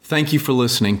Thank you for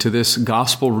listening to this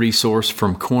gospel resource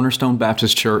from Cornerstone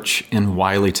Baptist Church in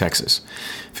Wiley, Texas.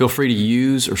 Feel free to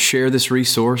use or share this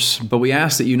resource, but we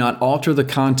ask that you not alter the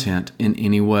content in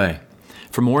any way.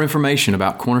 For more information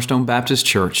about Cornerstone Baptist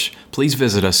Church, please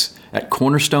visit us at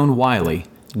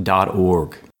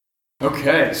cornerstonewiley.org.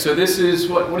 Okay, so this is,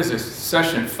 what is this,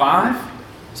 session 5?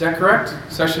 Is that correct?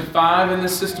 Session 5 in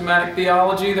this systematic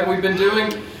theology that we've been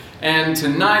doing. And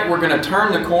tonight we're going to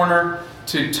turn the corner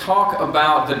to talk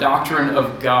about the doctrine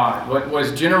of God, what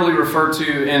was generally referred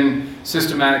to in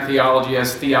systematic theology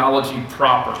as theology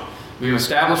proper. We've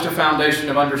established a foundation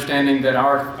of understanding that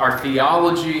our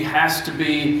theology has to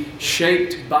be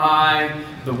shaped by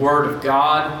the Word of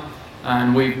God.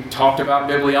 And we've talked about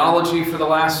bibliology for the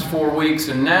last 4 weeks,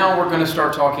 and now we're going to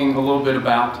start talking a little bit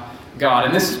about God.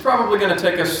 And this is probably going to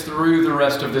take us through the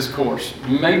rest of this course.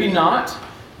 Maybe not,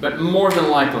 but more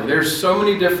than likely. There's so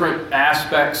many different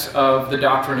aspects of the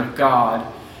doctrine of God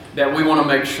that we want to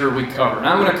make sure we cover. And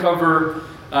I'm going to cover,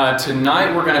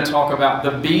 tonight we're going to talk about the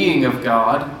being of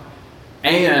God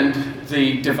and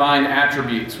the divine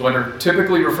attributes, what are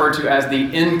typically referred to as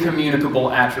the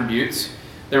incommunicable attributes.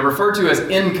 They're referred to as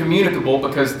incommunicable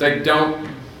because they don't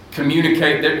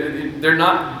communicate. They're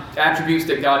not attributes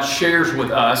that God shares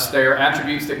with us. They're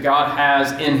attributes that God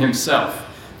has in Himself.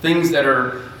 Things that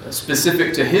are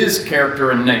specific to His character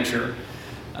and nature.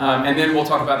 And then we'll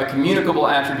talk about the communicable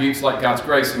attributes like God's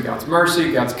grace and God's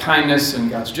mercy, God's kindness and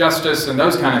God's justice and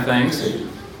those kind of things.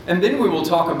 And then we will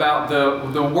talk about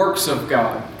the works of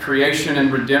God, creation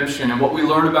and redemption, and what we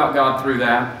learn about God through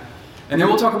that. And then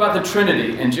we'll talk about the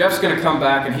Trinity. And Jeff's going to come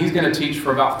back and he's going to teach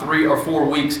for about 3 or 4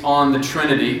 weeks on the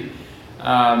Trinity.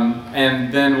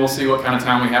 And then we'll see what kind of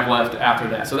time we have left after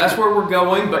that. So that's where we're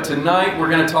going. But tonight we're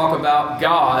going to talk about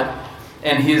God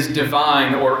and His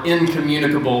divine or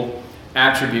incommunicable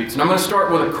attributes. And I'm going to start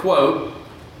with a quote.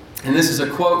 And this is a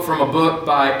quote from a book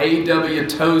by A.W.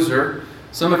 Tozer.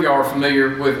 Some of y'all are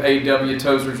familiar with A.W.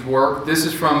 Tozer's work. This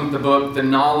is from the book, The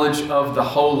Knowledge of the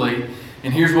Holy.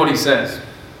 And here's what he says.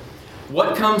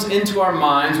 What comes into our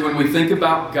minds when we think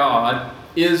about God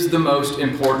is the most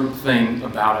important thing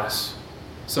about us.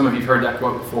 Some of you have heard that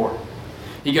quote before.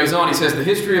 He goes on, he says, the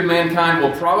history of mankind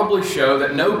will probably show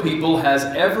that no people has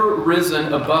ever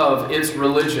risen above its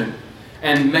religion.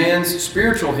 And man's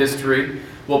spiritual history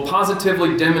will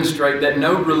positively demonstrate that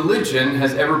no religion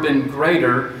has ever been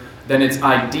greater than its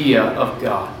idea of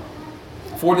God.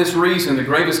 For this reason, the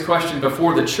gravest question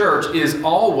before the church is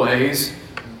always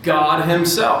God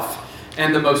Himself.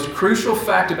 And the most crucial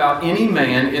fact about any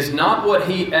man is not what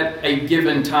he at a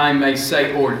given time may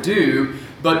say or do,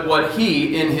 but what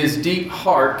he in his deep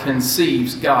heart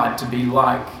conceives God to be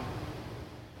like.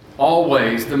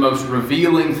 Always the most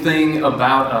revealing thing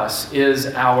about us is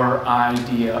our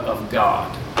idea of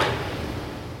God. I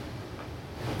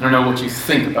don't know what you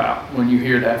think about when you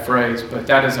hear that phrase, but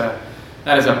that is a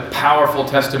powerful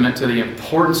testament to the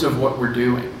importance of what we're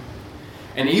doing.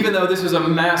 And even though this is a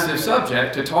massive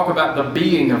subject, to talk about the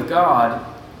being of God,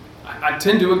 I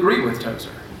tend to agree with Tozer.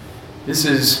 This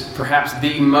is perhaps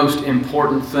the most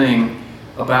important thing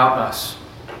about us.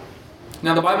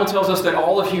 Now, the Bible tells us that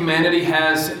all of humanity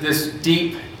has this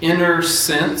deep inner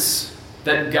sense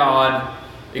that God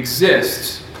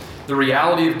exists. The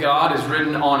reality of God is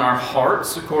written on our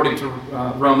hearts, according to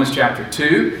Romans chapter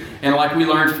 2. And like we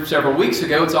learned several weeks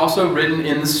ago, it's also written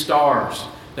in the stars.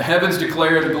 The heavens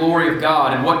declare the glory of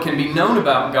God, and what can be known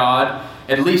about God,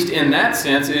 at least in that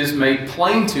sense, is made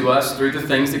plain to us through the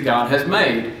things that God has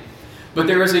made. But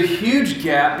there is a huge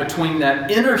gap between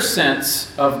that inner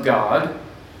sense of God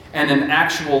and an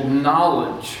actual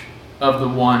knowledge of the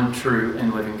one true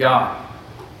and living God.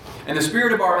 And the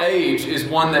spirit of our age is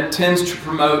one that tends to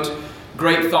promote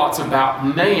great thoughts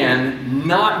about man,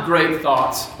 not great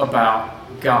thoughts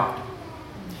about God.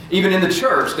 Even in the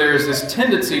church, there is this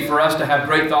tendency for us to have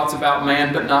great thoughts about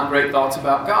man, but not great thoughts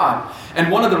about God. And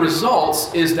one of the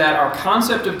results is that our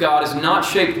concept of God is not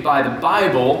shaped by the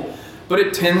Bible, but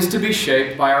it tends to be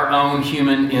shaped by our own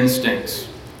human instincts.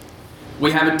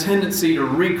 We have a tendency to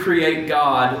recreate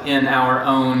God in our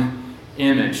own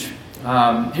image.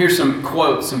 Here's some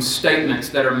quotes, some statements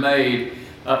that are made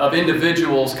of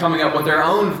individuals coming up with their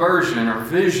own version or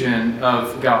vision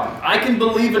of God. I can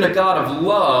believe in a God of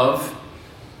love,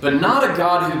 but not a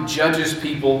God who judges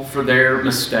people for their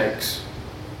mistakes.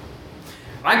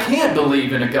 I can't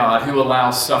believe in a God who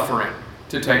allows suffering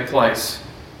to take place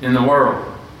in the world.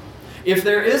 If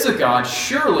there is a God,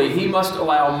 surely He must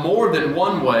allow more than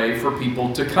one way for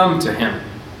people to come to Him.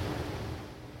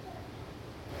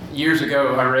 Years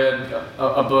ago, I read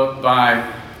a book by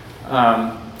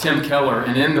Tim Keller,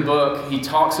 and in the book, he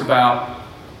talks about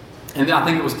And I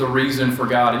think it was the reason for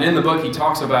God. And in the book, he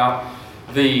talks about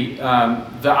the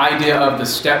idea of the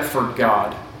Stepford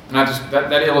God. And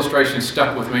that illustration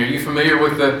stuck with me. Are you familiar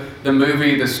with the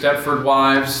movie, The Stepford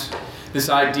Wives? This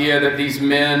idea that these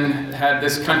men had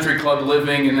this country club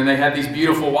living, and then they had these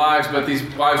beautiful wives, but these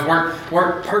wives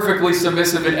weren't perfectly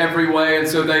submissive in every way, and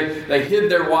so they hid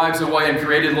their wives away and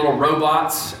created little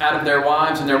robots out of their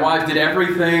wives, and their wives did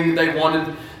everything they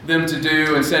wanted them to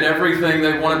do and said everything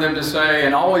they wanted them to say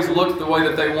and always looked the way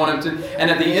that they wanted to.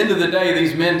 And at the end of the day,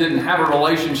 these men didn't have a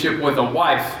relationship with a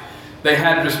wife. They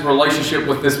had this relationship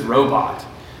with this robot.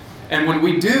 And when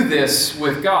we do this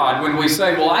with God, when we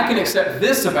say, well, I can accept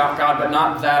this about God, but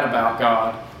not that about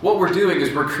God, what we're doing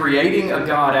is we're creating a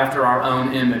God after our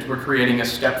own image. We're creating a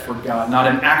Stepford God, not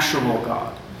an actual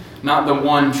God, not the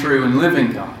one true and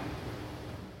living God.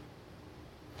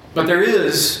 But there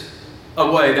is a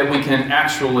way that we can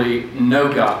actually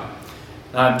know God.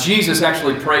 Jesus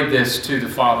actually prayed this to the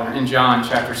Father in John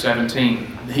chapter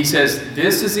 17. He says,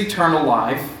 "This is eternal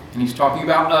life," and he's talking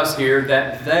about us here,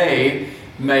 "that they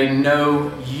may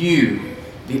know you,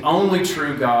 the only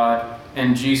true God,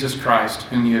 and Jesus Christ,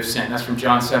 whom you have sent." That's from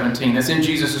John 17. That's in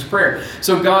Jesus' prayer.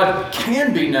 So God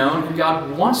can be known, and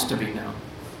God wants to be known.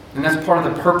 And that's part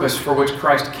of the purpose for which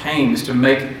Christ came, is to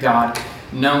make God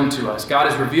known to us. God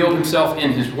has revealed himself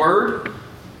in his word,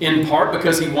 in part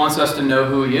because he wants us to know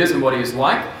who he is and what he is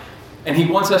like, and he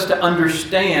wants us to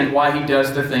understand why he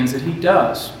does the things that he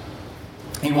does.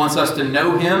 He wants us to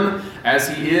know him as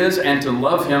he is and to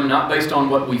love him not based on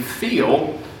what we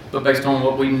feel, but based on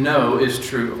what we know is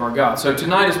true of our God. So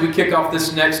tonight, as we kick off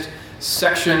this next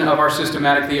section of our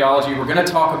systematic theology, we're going to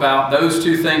talk about those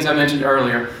two things I mentioned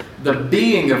earlier, the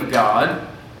being of God,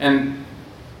 and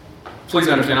please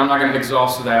understand, I'm not going to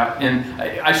exhaust that. And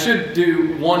I should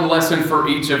do one lesson for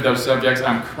each of those subjects.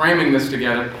 I'm cramming this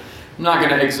together. I'm not going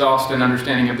to exhaust an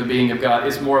understanding of the being of God.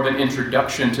 It's more of an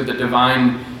introduction to the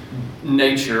divine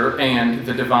nature and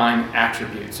the divine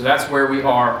attributes. So that's where we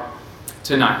are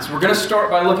tonight. So we're going to start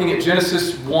by looking at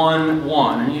Genesis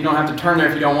 1:1. And you don't have to turn there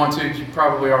if you don't want to, because you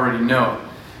probably already know it.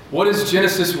 What does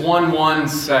Genesis 1:1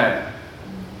 say?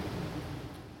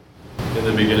 In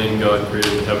the beginning, God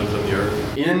created the heavens and the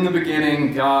earth. In the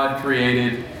beginning, God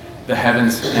created the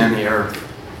heavens and the earth.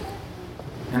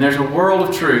 And there's a world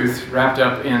of truth wrapped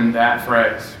up in that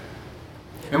phrase.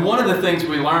 And one of the things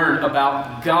we learn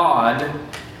about God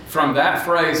from that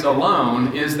phrase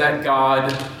alone is that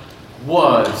God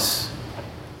was.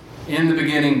 In the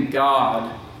beginning,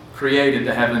 God created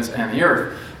the heavens and the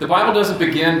earth. The Bible doesn't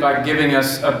begin by giving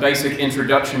us a basic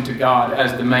introduction to God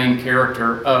as the main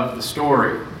character of the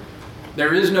story.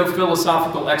 There is no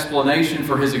philosophical explanation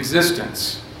for his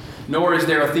existence, nor is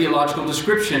there a theological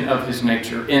description of his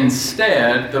nature.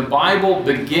 Instead, the Bible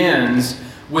begins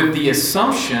with the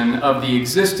assumption of the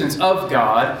existence of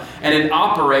God, and it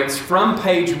operates from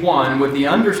page 1 with the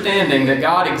understanding that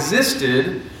God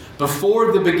existed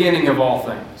before the beginning of all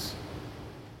things.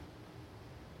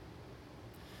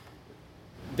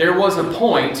 There was a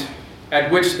point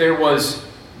at which there was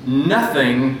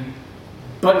nothing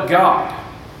but God.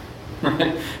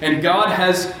 And God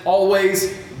has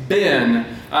always been.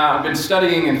 I've been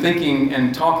studying and thinking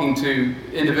and talking to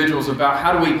individuals about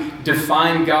how do we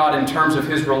define God in terms of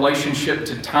his relationship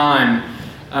to time.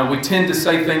 We tend to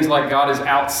say things like God is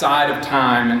outside of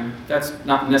time, and that's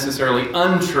not necessarily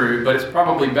untrue, but it's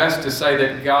probably best to say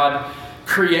that God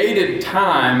created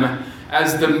time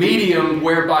as the medium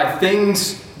whereby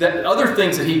other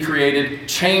things that he created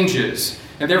changes.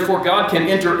 And therefore God can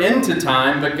enter into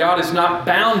time, but God is not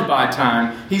bound by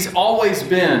time. He's always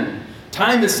been.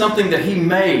 Time is something that he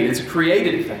made. It's a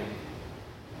created thing.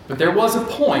 But there was a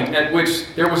point at which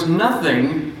there was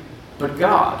nothing but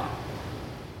God.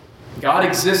 God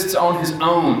exists on his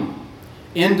own,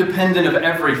 independent of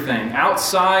everything,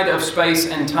 outside of space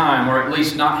and time, or at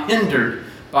least not hindered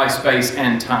by space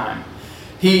and time.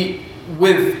 He,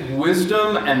 with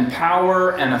wisdom and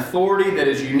power and authority that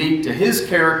is unique to his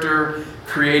character,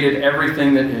 created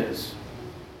everything that is.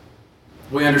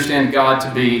 We understand God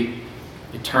to be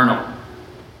eternal.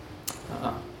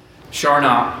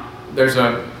 Charnock, there's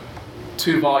a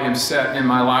 2-volume set in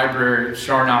my library,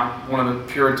 Charnock, one of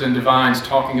the Puritan divines,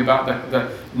 talking about the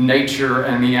nature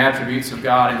and the attributes of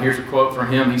God. And here's a quote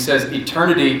from him. He says,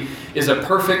 "Eternity is a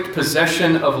perfect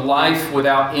possession of life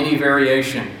without any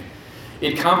variation.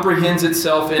 It comprehends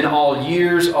itself in all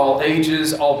years, all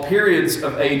ages, all periods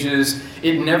of ages.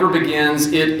 It never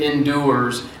begins, it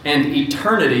endures, and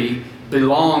eternity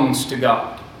belongs to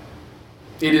God.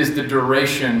 It is the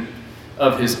duration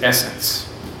of his essence."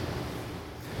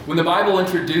 When the Bible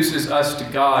introduces us to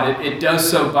God, it does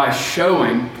so by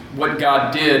showing what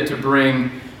God did to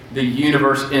bring the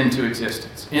universe into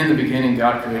existence. In the beginning,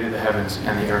 God created the heavens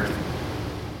and the earth.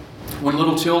 When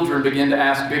little children begin to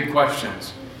ask big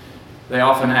questions, they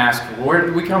often ask, where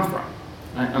did we come from?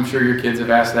 I'm sure your kids have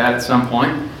asked that at some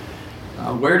point.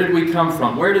 Where did we come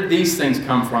from? Where did these things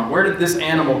come from? Where did this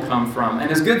animal come from?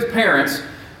 And as good parents,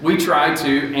 we try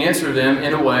to answer them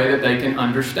in a way that they can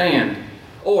understand.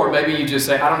 Or maybe you just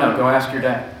say, I don't know, go ask your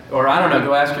dad. Or I don't know,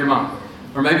 go ask your mom.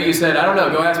 Or maybe you said, I don't know,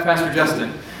 go ask Pastor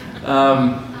Justin.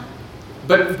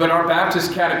 But our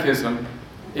Baptist Catechism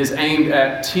is aimed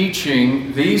at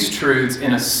teaching these truths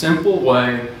in a simple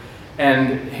way.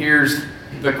 And here's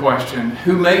the question: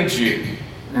 who made you?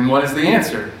 And what is the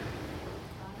answer?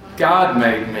 God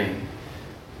made me.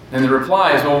 And the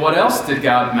reply is, well, what else did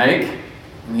God make?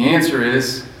 And the answer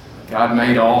is, God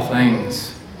made all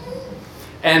things.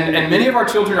 And many of our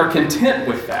children are content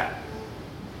with that,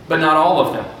 but not all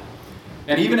of them.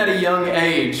 And even at a young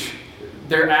age,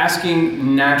 they're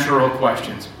asking natural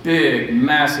questions, big,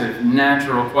 massive,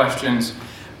 natural questions.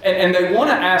 And they want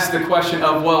to ask the question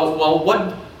of,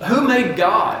 who made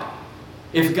God?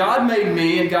 If God made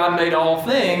me and God made all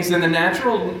things, then the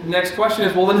natural next question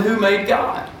is, well, then who made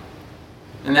God?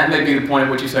 And that may be the point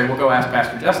at which you say, well, go ask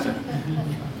Pastor Justin.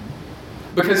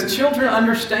 Because children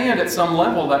understand at some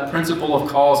level that principle of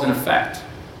cause and effect.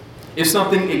 If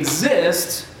something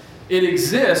exists, it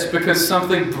exists because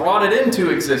something brought it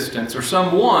into existence, or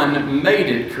someone made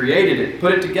it, created it,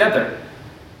 put it together.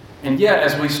 And yet,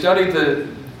 as we study the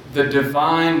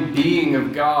divine being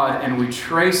of God and we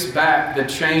trace back the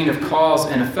chain of cause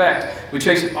and effect, we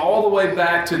trace it all the way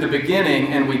back to the beginning,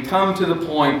 and we come to the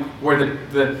point where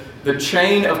the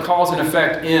chain of cause and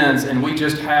effect ends, and we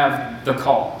just have the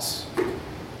cause.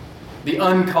 The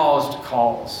uncaused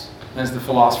cause, as the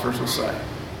philosophers will say.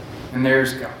 And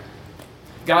there's God.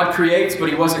 God creates, but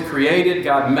He wasn't created.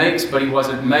 God makes, but He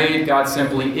wasn't made. God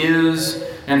simply is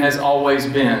and has always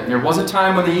been. There was a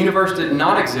time when the universe did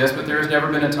not exist, but there has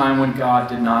never been a time when God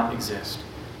did not exist.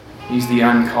 He's the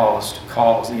uncaused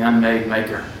cause, the unmade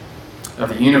maker of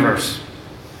the universe.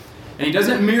 And He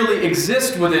doesn't merely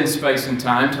exist within space and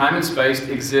time. Time and space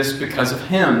exist because of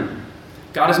Him.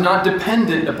 God is not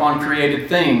dependent upon created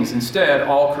things. Instead,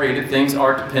 all created things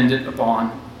are dependent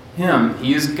upon Him.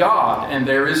 He is God, and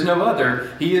there is no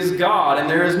other. He is God, and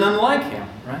there is none like Him.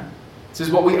 Right? This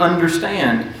is what we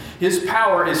understand. His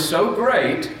power is so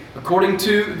great, according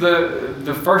to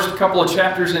the first couple of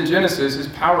chapters in Genesis, His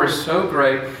power is so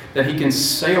great that He can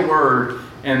say a word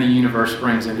and the universe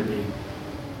springs into being.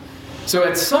 So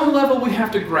at some level we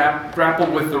have to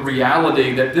grapple with the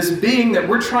reality that this being that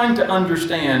we're trying to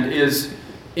understand is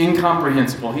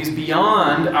incomprehensible. He's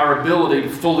beyond our ability to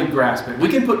fully grasp it. We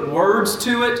can put words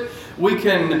to it. We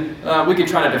can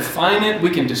try to define it.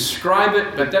 We can describe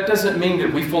it, but that doesn't mean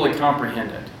that we fully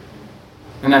comprehend it.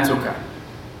 And that's okay.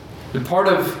 But part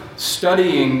of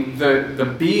studying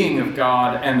the being of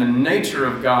God and the nature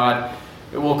of God,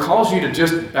 it will cause you to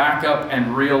just back up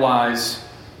and realize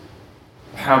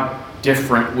how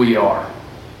different we are.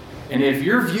 And if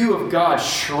your view of God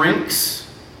shrinks,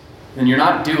 then you're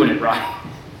not doing it right.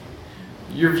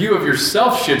 Your view of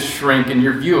yourself should shrink, and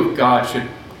your view of God should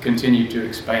continue to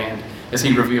expand as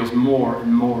He reveals more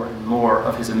and more and more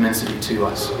of His immensity to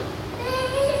us.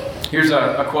 Here's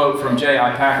a quote from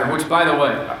J.I. Packer, which, by the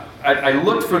way, I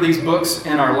looked for these books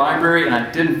in our library and I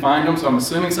didn't find them, so I'm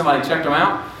assuming somebody checked them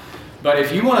out. But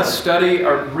if you want to study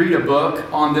or read a book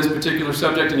on this particular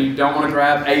subject and you don't want to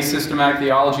grab a systematic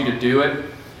theology to do it,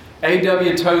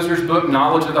 A.W. Tozer's book,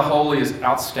 Knowledge of the Holy, is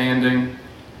outstanding.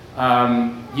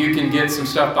 You can get some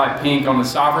stuff by Pink on the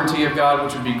sovereignty of God,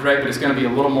 which would be great, but it's going to be a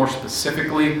little more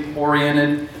specifically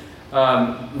oriented.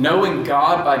 Knowing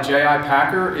God by J.I.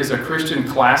 Packer is a Christian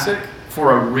classic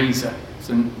for a reason. It's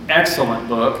an excellent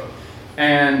book.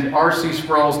 And R.C.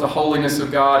 Sproul's The Holiness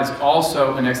of God is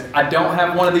also an excellent. I don't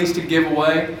have one of these to give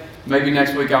away. Maybe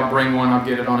next week I'll bring one. I'll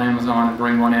get it on Amazon and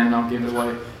bring one in and I'll give it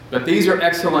away. But these are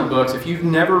excellent books. If you've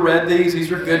never read these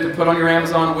are good to put on your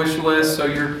Amazon wish list so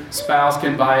your spouse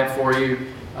can buy it for you.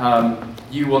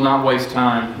 You will not waste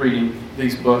time reading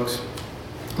these books.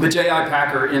 But J.I.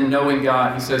 Packer, in Knowing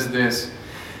God, he says this.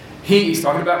 He's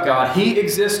talking about God. He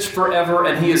exists forever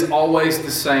and He is always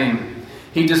the same.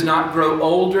 He does not grow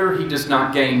older. He does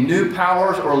not gain new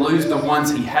powers or lose the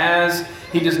ones He has.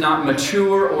 He does not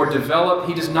mature or develop.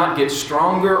 He does not get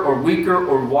stronger or weaker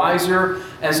or wiser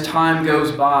as time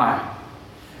goes by.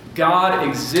 God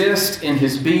exists in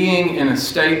His being in a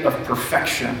state of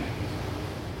perfection.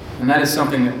 And that is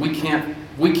something that we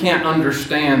can't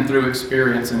understand through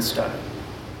experience and study.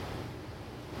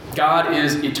 God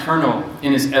is eternal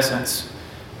in His essence.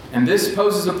 And this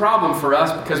poses a problem for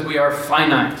us because we are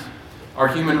finite. Our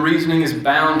human reasoning is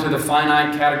bound to the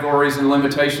finite categories and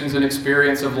limitations and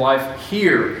experience of life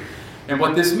here. And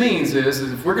what this means is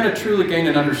if we're going to truly gain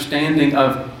an understanding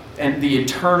of and the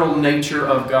eternal nature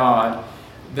of God,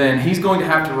 then He's going to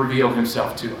have to reveal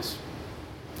Himself to us.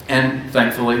 And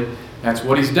thankfully, that's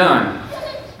what He's done.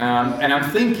 And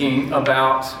I'm thinking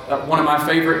about one of my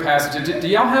favorite passages. Do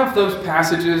y'all have those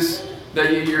passages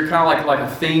that you're kind of like a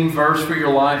theme verse for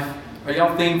your life? Are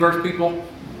y'all theme verse people?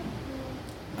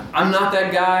 I'm not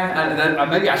that guy.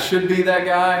 Maybe I should be that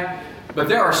guy. But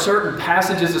there are certain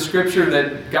passages of Scripture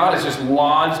that God has just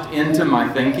lodged into my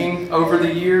thinking over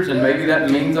the years, and maybe that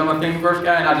means I'm a theme verse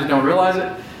guy and I just don't realize it.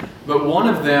 But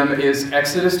one of them is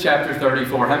Exodus chapter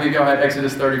 34. How many of y'all had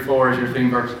Exodus 34 as your theme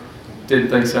verse? Didn't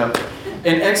think so.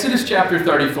 In Exodus chapter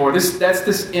 34, that's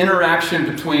this interaction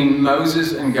between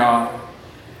Moses and God.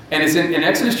 And it's in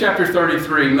Exodus chapter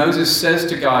 33, Moses says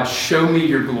to God, "Show me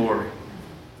your glory."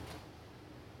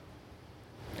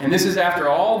 And this is after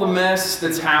all the mess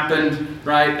that's happened,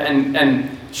 right? And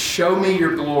show me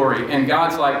your glory. And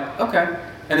God's like, okay.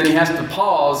 And then He has to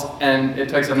pause, and it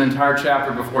takes an entire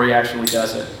chapter before He actually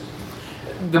does it.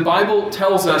 The Bible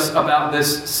tells us about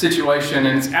this situation,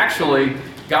 and it's actually,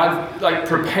 God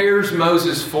prepares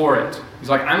Moses for it. He's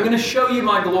like, I'm going to show you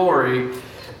my glory.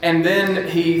 And then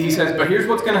he says, but here's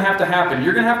what's going to have to happen.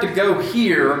 You're going to have to go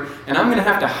here, and I'm going to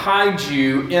have to hide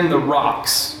you in the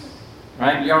rocks.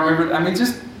 Right? Y'all remember? I mean,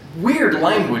 just weird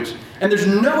language. And there's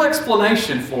no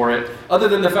explanation for it other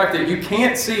than the fact that you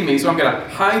can't see me, so I'm going to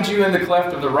hide you in the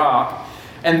cleft of the rock.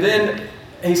 And then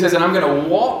He says, and I'm going to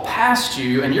walk past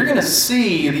you, and you're going to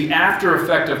see the after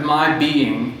effect of my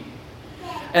being.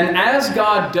 And as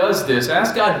God does this,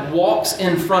 as God walks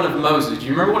in front of Moses, do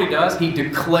you remember what He does? He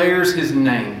declares His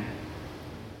name.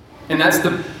 And that's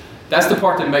the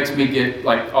part that makes me get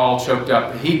all choked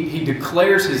up. He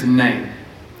declares His name.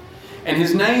 And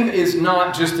His name is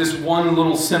not just this one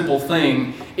little simple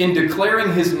thing. In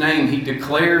declaring His name, He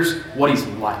declares what He's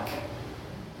like.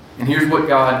 And here's what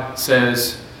God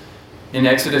says in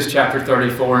Exodus chapter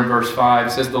 34 and verse 5.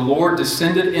 It says, the Lord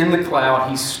descended in the cloud.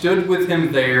 He stood with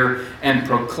him there and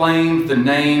proclaimed the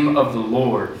name of the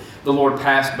Lord. The Lord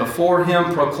passed before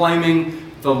him,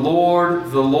 proclaiming, the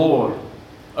Lord,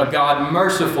 a God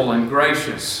merciful and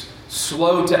gracious,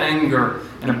 slow to anger,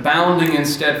 and abounding in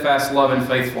steadfast love and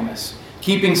faithfulness,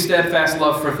 keeping steadfast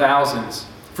love for thousands,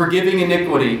 forgiving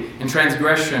iniquity and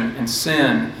transgression and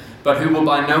sin, but who will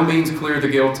by no means clear the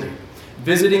guilty,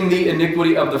 visiting the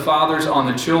iniquity of the fathers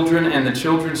on the children and the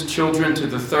children's children to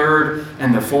the third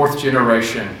and the fourth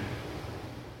generation.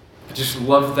 I just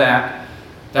love that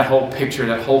whole picture,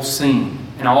 that whole scene,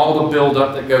 and all the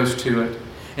build-up that goes to it.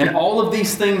 And all of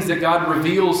these things that God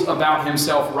reveals about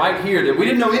Himself right here that we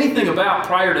didn't know anything about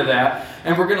prior to that,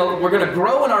 and we're going to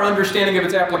grow in our understanding of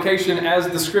its application as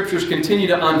the Scriptures continue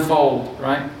to unfold,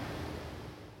 right?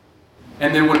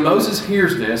 And then when Moses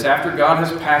hears this, after God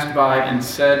has passed by and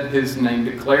said His name,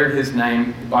 declared His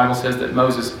name, the Bible says that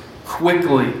Moses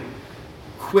quickly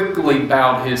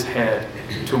bowed his head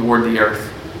toward the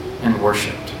earth and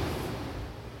worshipped.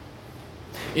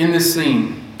 In this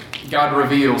scene, God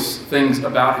reveals things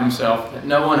about Himself that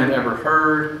no one had ever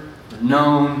heard, or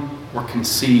known, or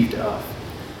conceived of.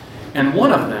 And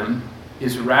one of them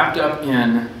is wrapped up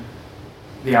in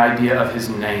the idea of His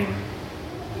name.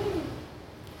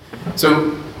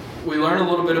 So we learn a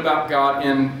little bit about God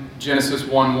in Genesis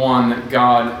 1:1, that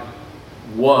God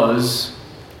was,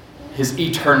 His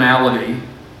eternality.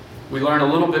 We learn a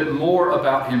little bit more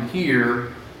about Him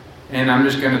here, and I'm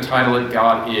just going to title it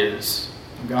God Is.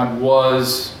 God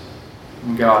was,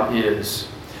 and God is.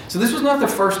 So this was not the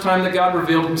first time that God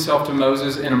revealed Himself to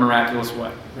Moses in a miraculous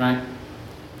way, right?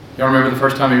 Y'all remember the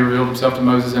first time He revealed Himself to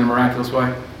Moses in a miraculous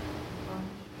way?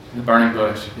 The burning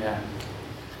bush, yeah.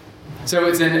 So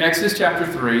it's in Exodus chapter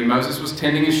 3. Moses was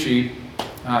tending his sheep.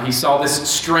 He saw this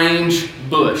strange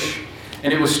bush.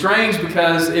 And it was strange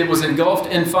because it was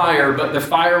engulfed in fire, but the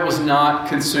fire was not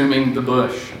consuming the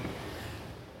bush.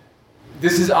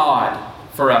 This is odd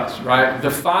for us, right? The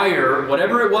fire,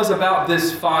 whatever it was about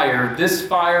this fire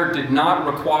did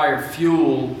not require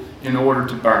fuel in order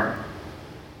to burn.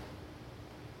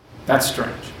 That's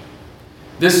strange.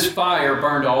 This fire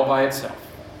burned all by itself.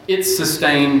 It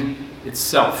sustained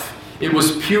itself. It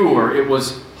was pure. It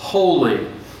was holy.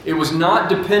 It was not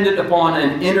dependent upon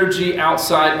an energy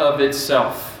outside of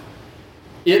itself.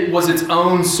 It was its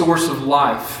own source of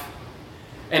life.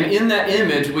 And in that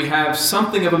image, we have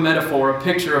something of a metaphor, a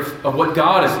picture of what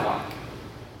God is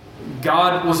like.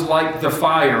 God was like the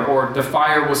fire, or the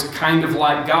fire was kind of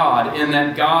like God, in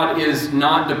that God is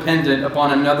not dependent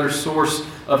upon another source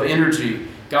of energy.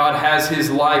 God has His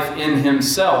life in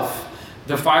Himself.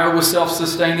 The fire was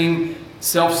self-sustaining,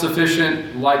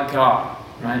 self-sufficient like God.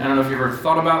 Right? I don't know if you've ever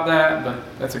thought about that, but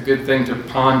that's a good thing to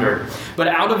ponder. But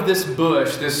out of this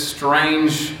bush, this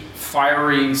strange,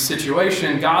 fiery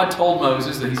situation, God told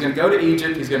Moses that he's going to go to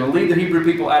Egypt, he's going to lead the Hebrew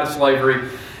people out of slavery,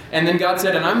 and then God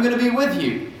said, and I'm going to be with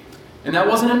you. And that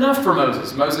wasn't enough for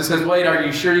Moses. Moses says, wait, are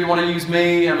you sure you want to use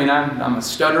me? I mean, I'm a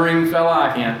stuttering fella.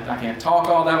 I can't talk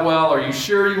all that well. Are you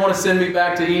sure you want to send me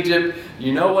back to Egypt?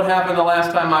 You know what happened the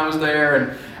last time I was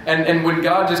there? And when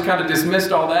God just kind of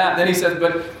dismissed all that, then he says,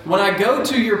 but when I go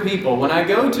to your people, when I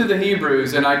go to the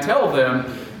Hebrews and I tell them,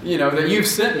 that you've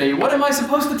sent me, what am I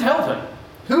supposed to tell them?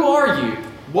 Who are you?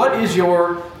 What is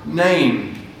your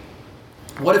name?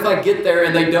 What if I get there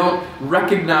and they don't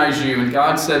recognize you? And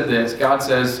God said this. God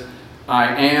says,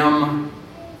 I am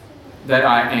that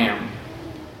I am.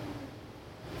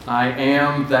 I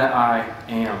am that I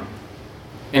am.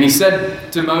 And he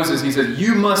said to Moses, he said,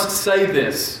 you must say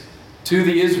this to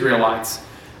the Israelites.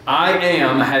 I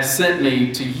am has sent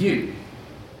me to you.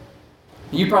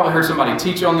 You probably heard somebody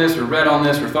teach on this or read on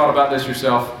this or thought about this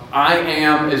yourself. I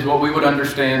am is what we would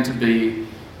understand to be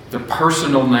the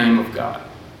personal name of God.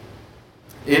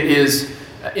 It is,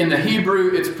 in the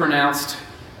Hebrew, it's pronounced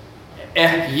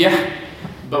Ehyeh,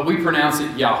 but we pronounce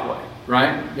it Yahweh,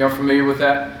 right? Y'all familiar with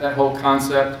that whole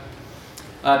concept?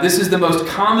 This is the most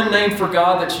common name for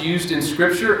God that's used in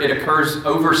Scripture. It occurs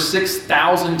over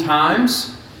 6,000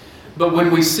 times. But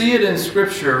when we see it in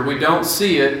Scripture, we don't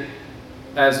see it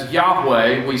as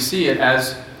Yahweh. We see it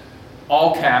as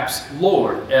all caps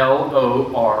Lord,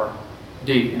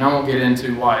 L-O-R-D. And I won't get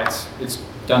into why it's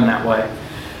done that way.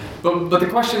 But the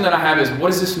question that I have is, what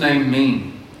does this name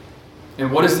mean?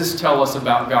 And what does this tell us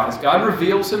about God? As God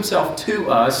reveals himself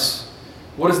to us,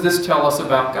 what does this tell us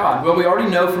about God? Well, we already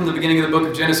know from the beginning of the book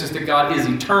of Genesis that God is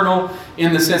eternal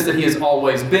in the sense that he has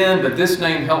always been, but this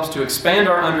name helps to expand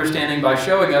our understanding by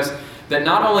showing us that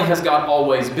not only has God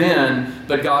always been,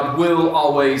 but God will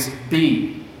always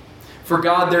be. For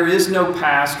God, there is no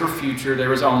past or future,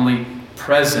 there is only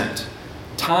present.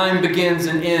 Time begins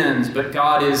and ends, but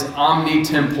God is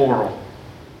omnitemporal.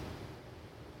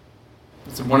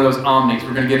 It's one of those omnis.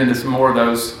 We're going to get into some more of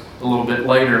those a little bit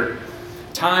later.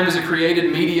 Time is a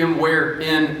created medium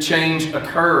wherein change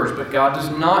occurs, but God does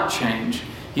not change.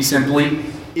 He simply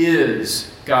is.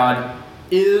 God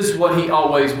is what he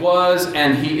always was,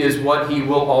 and he is what he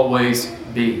will always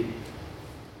be.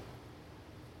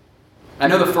 I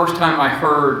know the first time I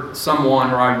heard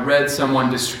someone or I read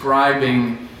someone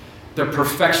describing the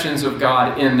perfections of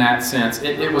God in that sense,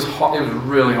 it was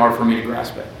really hard for me to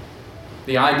grasp it.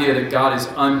 The idea that God is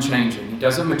unchanging. He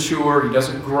doesn't mature, he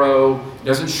doesn't grow, he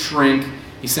doesn't shrink.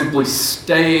 He simply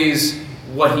stays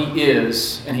what he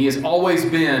is, and he has always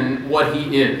been what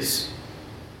he is.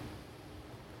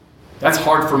 That's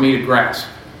hard for me to grasp.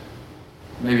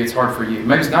 Maybe it's hard for you.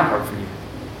 Maybe it's not hard for you.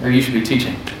 Maybe you should be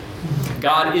teaching.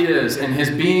 God is, and his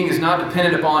being is not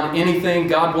dependent upon anything.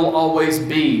 God will always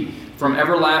be. From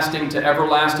everlasting to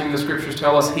everlasting, the scriptures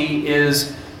tell us he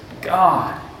is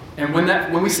God. And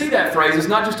when we see that phrase, it's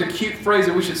not just a cute phrase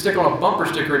that we should stick on a bumper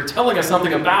sticker. It's telling us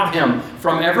something about him.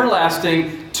 From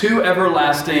everlasting to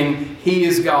everlasting, he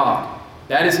is God.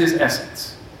 That is his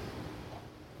essence.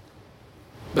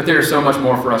 But there is so much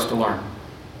more for us to learn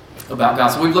about God.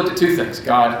 So we've looked at two things.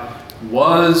 God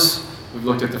was. We've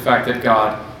looked at the fact that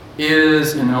God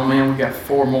is. And oh man, we've got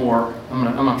four more. I'm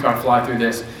gonna try to fly through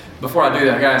this. Before I do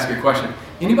that, I gotta ask you a question.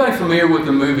 Anybody familiar with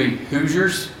the movie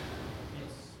Hoosiers?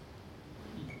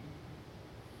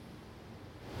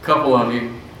 Couple of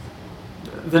you.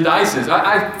 The Dices.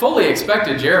 I fully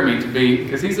expected Jeremy to be,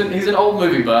 because he's an old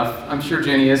movie buff. I'm sure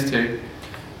Jenny is too.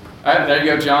 There you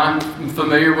go, John.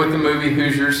 Familiar with the movie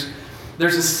Hoosiers.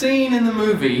 There's a scene in the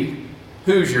movie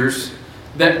Hoosiers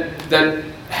that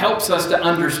helps us to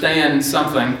understand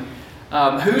something.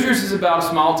 Hoosiers is about a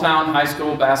small town high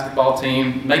school basketball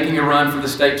team making a run for the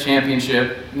state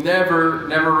championship. Never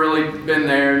really been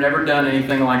there, never done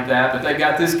anything like that. But they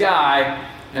got this guy,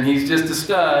 and he's just a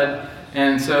stud,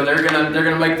 and so they're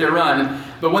gonna make their run.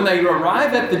 But when they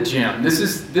arrive at the gym, this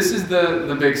is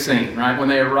the big scene, right? When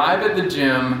they arrive at the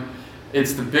gym,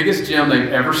 it's the biggest gym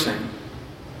they've ever seen.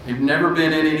 They've never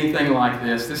been in anything like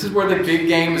this. This is where the big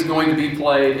game is going to be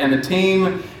played, and the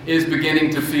team is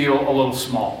beginning to feel a little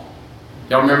small.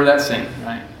 Y'all remember that scene,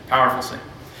 right? Powerful scene.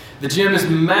 The gym is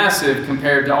massive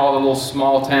compared to all the little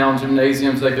small town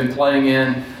gymnasiums they've been playing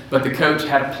in, but the coach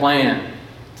had a plan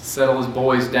to settle his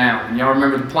boys down. And y'all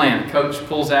remember the plan. The coach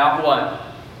pulls out what?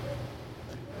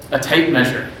 A tape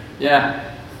measure.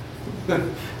 Yeah.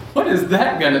 What is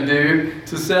that going to do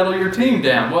to settle your team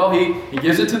down? Well, he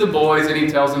gives it to the boys and he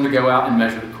tells them to go out and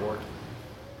measure the court.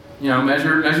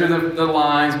 Measure the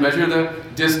lines, measure the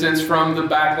distance from the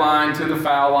back line to the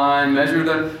foul line, measure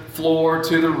the floor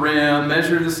to the rim,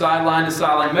 measure the sideline to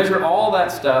sideline, measure all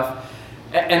that stuff.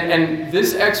 And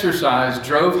this exercise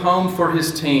drove home for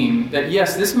his team that,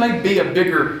 yes, this may be a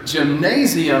bigger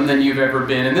gymnasium than you've ever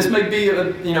been, and this may be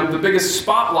the biggest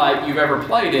spotlight you've ever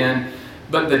played in,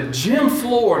 but the gym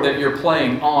floor that you're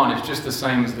playing on is just the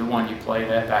same as the one you played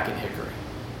at back in Hickory.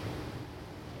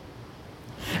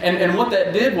 And what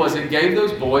that did was it gave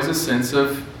those boys a sense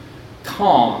of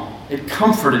calm. It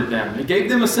comforted them. It gave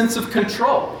them a sense of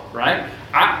control, right?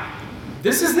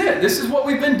 This is it. This is what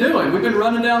we've been doing. We've been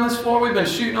running down this floor. We've been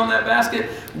shooting on that basket.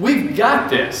 We've got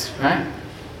this, right?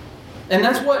 And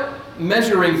that's what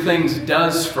measuring things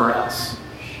does for us.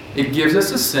 It gives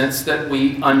us a sense that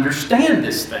we understand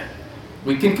this thing.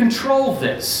 We can control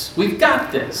this. We've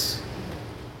got this.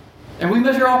 And we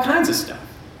measure all kinds of stuff.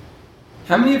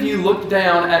 How many of you looked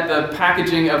down at the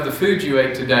packaging of the food you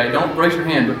ate today? Don't raise your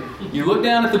hand, but you look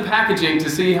down at the packaging to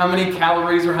see how many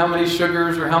calories or how many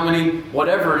sugars or how many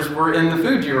whatevers were in the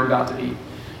food you were about to eat.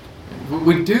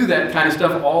 We do that kind of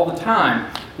stuff all the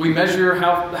time. We measure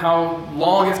how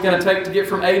long it's going to take to get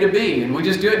from A to B, and we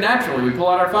just do it naturally. We pull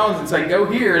out our phones and say,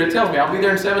 go here, and it tells me, I'll be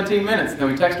there in 17 minutes. And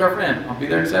then we text our friend, I'll be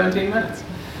there in 17 minutes.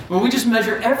 Well, we just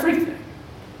measure everything.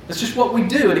 That's just what we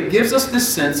do, and it gives us this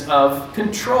sense of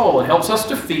control. It helps us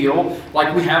to feel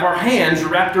like we have our hands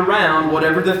wrapped around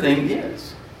whatever the thing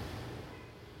is.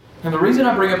 And the reason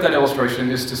I bring up that illustration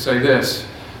is to say this.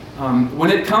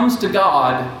 When it comes to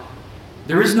God,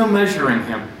 there is no measuring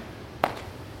Him.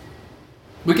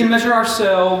 We can measure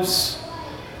ourselves.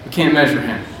 We can't measure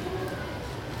Him.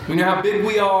 We know how big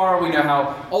we are. We know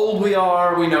how old we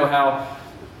are. We know how,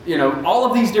 all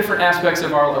of these different aspects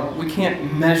of our life. We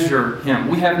can't measure Him.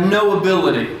 We have no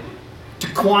ability to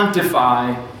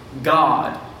quantify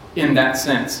God in that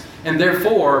sense. And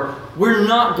therefore, we're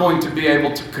not going to be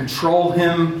able to control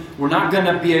Him. We're not going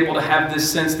to be able to have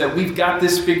this sense that we've got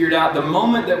this figured out. The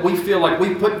moment that we feel like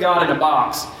we put God in a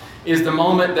box is the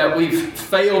moment that we've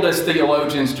failed as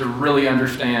theologians to really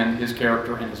understand His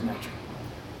character and His nature.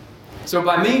 So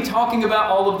by me talking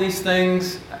about all of these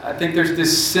things, I think there's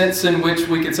this sense in which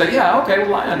we could say, yeah, okay,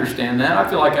 well, I understand that. I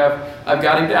feel like I've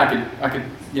got him down. I could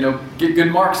get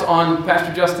good marks on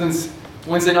Pastor Justin's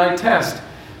Wednesday night test.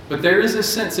 But there is a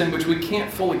sense in which we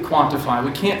can't fully quantify.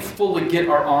 We can't fully get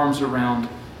our arms around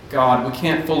God. We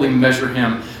can't fully measure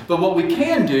Him. But what we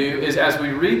can do is, as we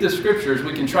read the Scriptures,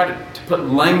 we can try to put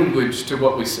language to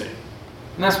what we see.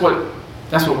 And that's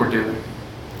what we're doing.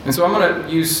 And so I'm going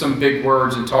to use some big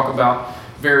words and talk about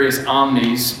various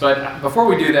omnis. But before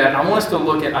we do that, I want us to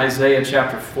look at Isaiah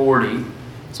chapter 40.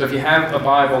 So if you have a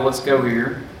Bible, let's go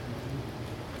here.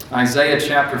 Isaiah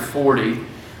chapter 40.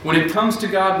 When it comes to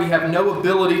God, we have no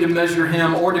ability to measure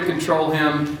Him or to control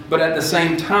Him, but at the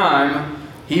same time,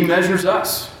 He measures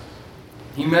us.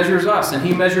 He measures us, and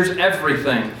He measures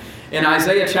everything. In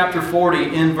Isaiah chapter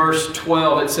 40, in verse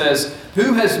 12, it says,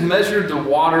 "Who has measured the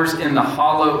waters in the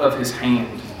hollow of His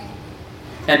hand,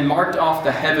 and marked off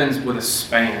the heavens with a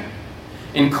span,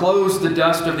 enclosed the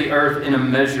dust of the earth in a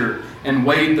measure, and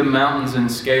weighed the mountains in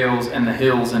scales and the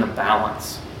hills in a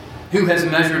balance? Who has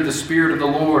measured the Spirit of the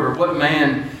Lord, or what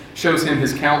man shows Him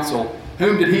His counsel?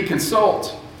 Whom did He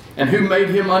consult? And who made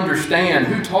Him understand?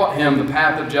 Who taught Him the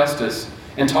path of justice,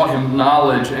 and taught Him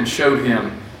knowledge, and showed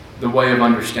Him the way of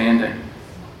understanding?"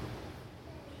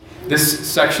 This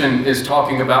section is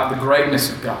talking about the greatness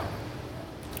of God.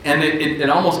 And it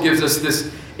almost gives us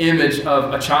this image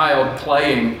of a child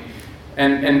playing,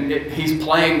 and he's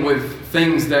playing with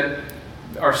things that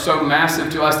are so massive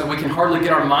to us that we can hardly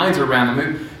get our minds around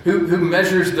them. Who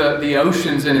measures the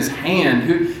oceans in his hand?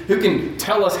 Who can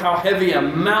tell us how heavy a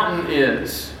mountain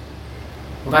is?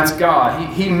 Well, that's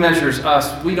God. He measures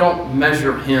us. We don't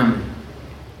measure Him.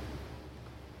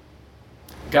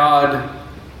 God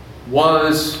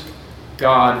was,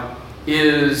 God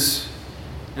is,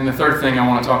 and the third thing I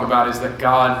want to talk about is that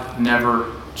God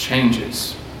never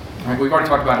changes. All right, we've already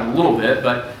talked about it a little bit,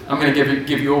 but I'm going to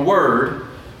give you a word.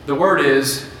 The word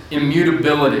is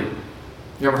immutability.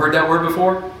 You ever heard that word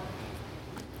before?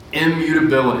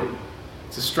 Immutability.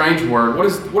 It's a strange word. What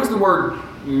does the word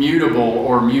mutable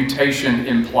or mutation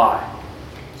imply?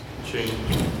 Change.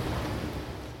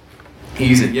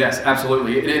 Easy. Yes,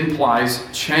 absolutely. It implies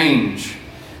change.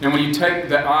 And when you take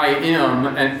the I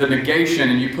am and the negation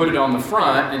and you put it on the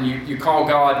front and you call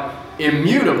God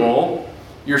immutable,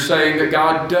 you're saying that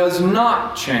God does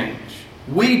not change.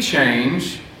 We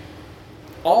change.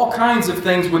 All kinds of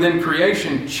things within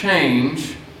creation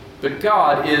change, but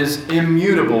God is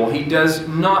immutable. He does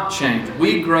not change.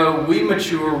 We grow, we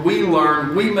mature, we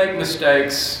learn, we make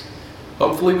mistakes,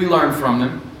 Hopefully we learn from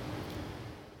them.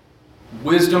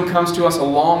 Wisdom comes to us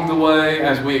along the way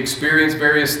as we experience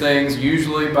various things,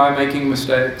 usually by making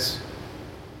mistakes.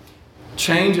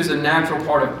 Change is a natural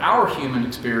part of our human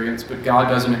experience, but God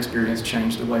doesn't experience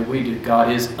change the way we do.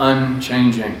 God is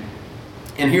unchanging.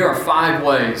 And here are 5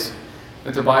 ways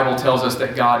that the Bible tells us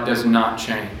that God does not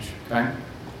change. Okay?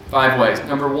 5 ways.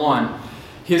 Number 1,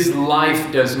 His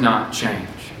life does not change.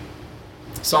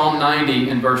 Psalm 90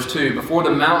 in verse 2, before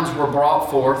the mountains were brought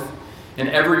forth, and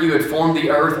ever you had formed the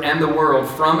earth and the world,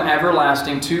 from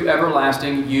everlasting to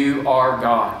everlasting, you are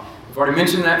God. I've already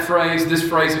mentioned that phrase. This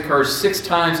phrase occurs 6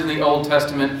 times in the Old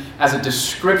Testament as a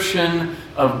description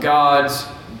of God's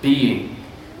being.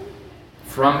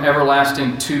 From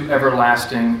everlasting to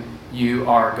everlasting, you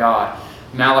are God.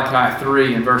 Malachi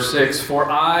 3 and verse 6, for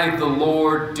I, the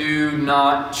Lord, do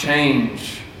not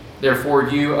change. Therefore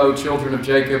you, O children of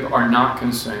Jacob, are not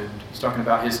consumed. He's talking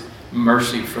about His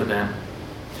mercy for them.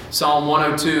 Psalm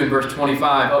 102 and verse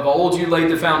 25, of old you laid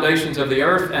the foundations of the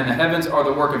earth, and the heavens are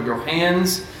the work of your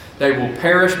hands. They will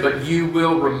perish, but you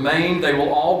will remain. They will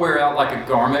all wear out like a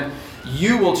garment.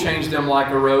 You will change them like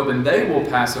a robe, and they will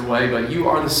pass away, but you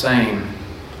are the same,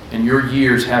 and your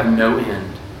years have no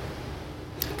end.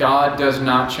 God does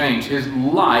not change. His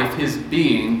life, His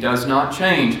being, does not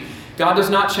change. God does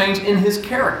not change in His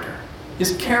character.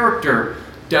 His character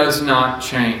does not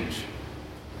change.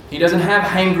 He doesn't have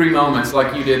hangry moments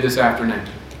like you did this afternoon.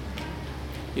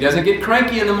 He doesn't get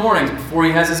cranky in the mornings before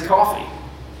he has his coffee.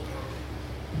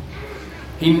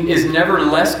 He is never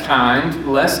less kind,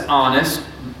 less honest.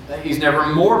 He's never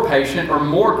more patient or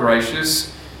more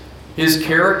gracious. His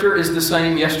character is the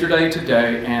same yesterday,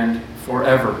 today, and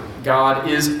forever. God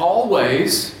is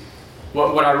always,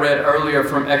 what I read earlier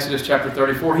from Exodus chapter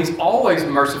 34, He's always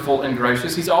merciful and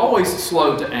gracious. He's always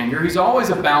slow to anger. He's always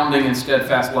abounding in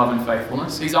steadfast love and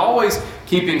faithfulness. He's always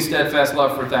keeping steadfast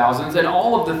love for thousands, and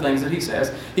all of the things that He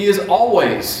says. He is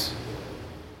always,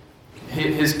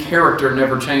 His character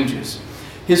never changes.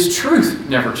 His truth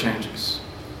never changes.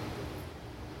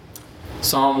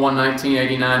 Psalm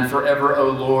 119:89, forever, O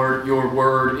Lord, your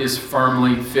word is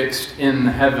firmly fixed in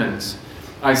the heavens.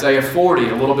 Isaiah 40,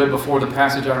 a little bit before the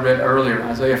passage I read earlier.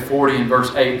 Isaiah 40 in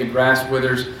verse 8, the grass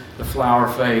withers, the flower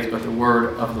fades, but the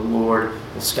word of the Lord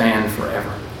will stand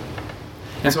forever.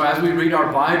 And so as we read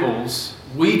our Bibles,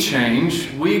 we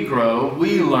change, we grow,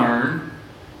 we learn.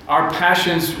 Our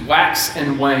passions wax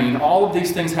and wane. All of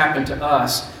these things happen to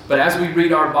us. But as we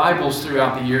read our Bibles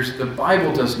throughout the years, the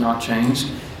Bible does not change.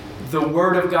 The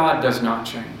Word of God does not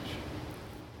change.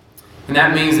 And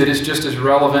that means that it's just as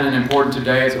relevant and important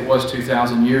today as it was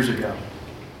 2,000 years ago.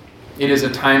 It is a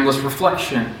timeless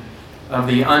reflection of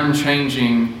the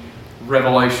unchanging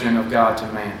revelation of God to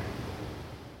man.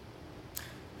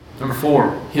 Number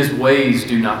 4, His ways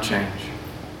do not change.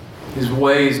 His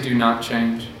ways do not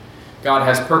change. God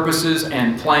has purposes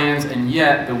and plans, and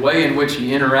yet the way in which He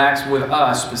interacts with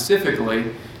us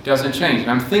specifically doesn't change.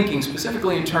 And I'm thinking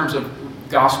specifically in terms of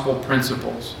gospel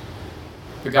principles.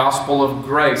 The gospel of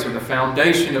grace, or the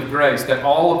foundation of grace, that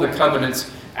all of the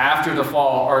covenants after the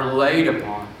fall are laid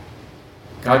upon.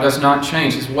 God does not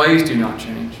change. His ways do not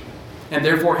change. And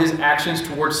therefore His actions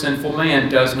towards sinful man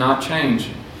does not change.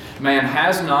 Man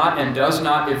has not and does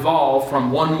not evolve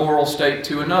from one moral state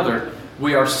to another.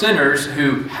 We are sinners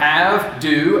who have,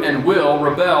 do, and will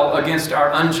rebel against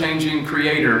our unchanging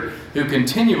Creator, who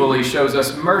continually shows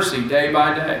us mercy day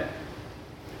by day.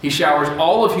 He showers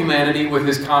all of humanity with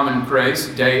His common grace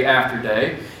day after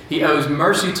day. He owes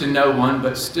mercy to no one,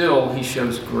 but still He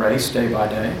shows grace day by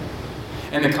day.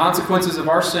 And the consequences of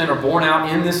our sin are borne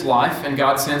out in this life, and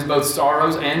God sends both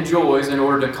sorrows and joys in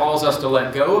order to cause us to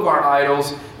let go of our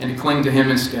idols and to cling to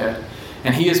Him instead.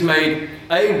 And He has made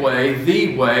a way,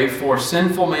 the way, for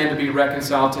sinful man to be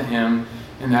reconciled to Him,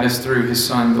 and that is through His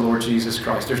Son, the Lord Jesus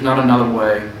Christ. There's not another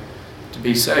way to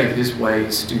be saved. His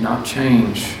ways do not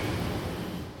change.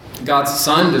 God's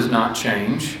Son does not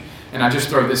change. And I just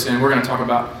throw this in. We're going to talk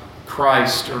about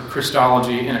Christ or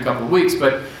Christology in a couple of weeks,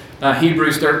 but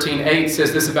Hebrews 13:8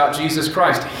 says this about Jesus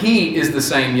Christ. He is the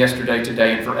same yesterday,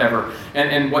 today, and forever.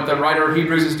 And what the writer of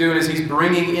Hebrews is doing is he's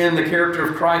bringing in the character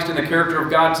of Christ and the character of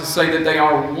God to say that they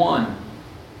are one.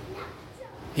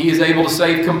 He is able to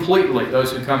save completely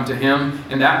those who come to Him,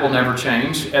 and that will never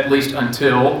change, at least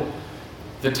until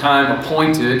the time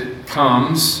appointed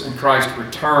comes and Christ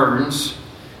returns,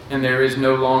 and there is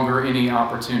no longer any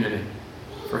opportunity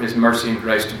for His mercy and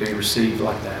grace to be received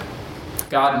like that.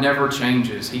 God never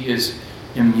changes. He is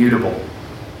immutable.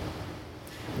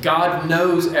 God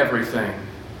knows everything.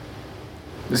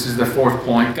 This is the 4th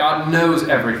point. God knows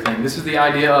everything. This is the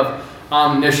idea of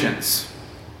omniscience.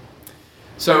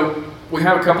 So, we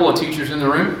have a couple of teachers in the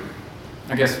room.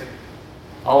 I guess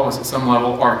all of us at some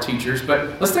level are teachers,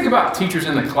 but let's think about teachers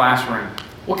in the classroom.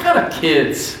 What kind of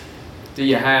kids do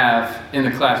you have in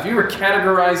the class? If you were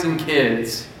categorizing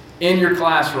kids in your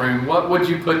classroom, what would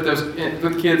you put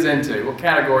the kids into? What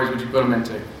categories would you put them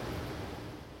into?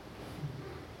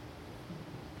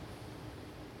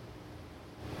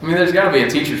 I mean, there's got to be a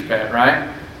teacher's pet,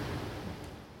 right?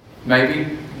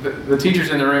 Maybe. The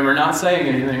teachers in the room are not saying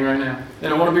anything right now. They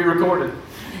don't want to be recorded.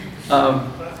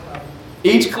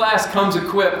 Each class comes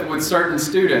equipped with certain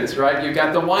students, right? You've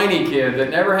got the whiny kid that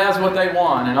never has what they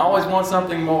want and always wants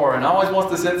something more and always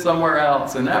wants to sit somewhere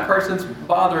else, and that person's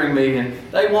bothering me and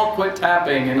they won't quit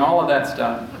tapping and all of that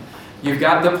stuff. You've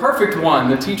got the perfect one,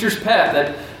 the teacher's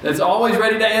pet that's always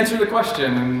ready to answer the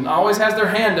question and always has their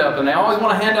hand up and they always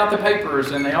want to hand out the papers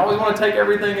and they always want to take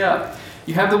everything up.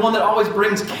 You have the one that always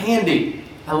brings candy.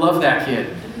 I love that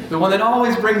kid. The one that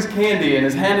always brings candy and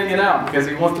is handing it out because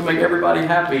he wants to make everybody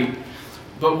happy.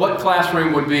 But what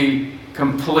classroom would be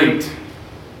complete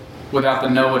without the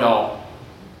know-it-all?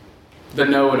 The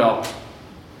know-it-all.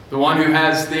 The one who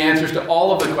has the answers to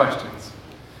all of the questions.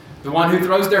 The one who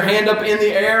throws their hand up in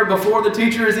the air before the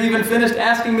teacher is even finished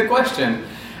asking the question.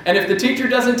 And if the teacher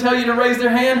doesn't tell you to raise their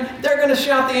hand, they're going to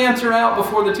shout the answer out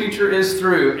before the teacher is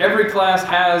through. Every class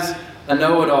has a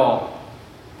know-it-all.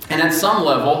 And at some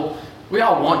level, we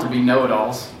all want to be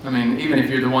know-it-alls. I mean, even if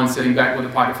you're the one sitting back with a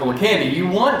pocket full of candy, you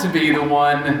want to be the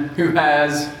one who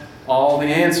has all the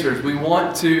answers. We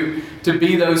want to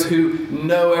be those who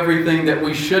know everything that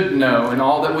we should know and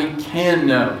all that we can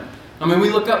know. I mean, we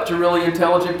look up to really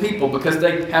intelligent people because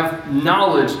they have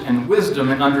knowledge and wisdom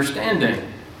and understanding.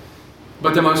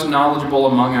 But the most knowledgeable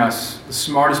among us, the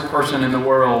smartest person in the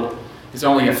world, is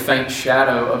only a faint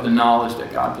shadow of the knowledge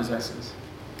that God possesses.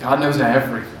 God knows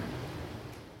everything.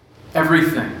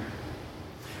 Everything.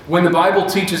 When the Bible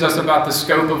teaches us about the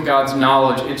scope of God's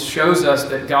knowledge, it shows us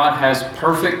that God has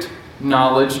perfect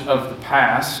knowledge of the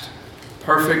past,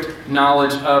 perfect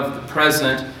knowledge of the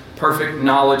present, perfect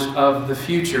knowledge of the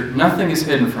future. Nothing is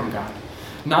hidden from God.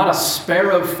 Not a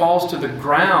sparrow falls to the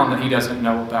ground that He doesn't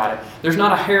know about it. There's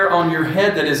not a hair on your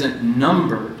head that isn't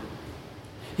numbered.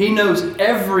 He knows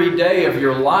every day of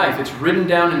your life. It's written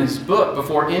down in His book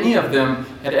before any of them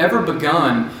had ever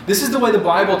begun. This is the way the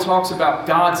Bible talks about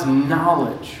God's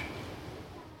knowledge.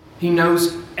 He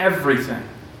knows everything.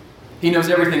 He knows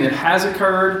everything that has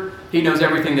occurred. He knows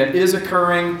everything that is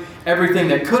occurring, everything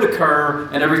that could occur,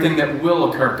 and everything that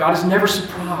will occur. God is never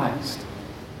surprised.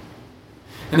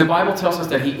 And the Bible tells us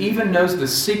that He even knows the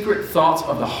secret thoughts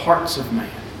of the hearts of man.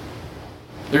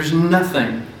 There's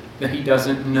nothing that He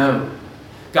doesn't know.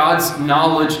 God's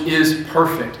knowledge is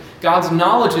perfect. God's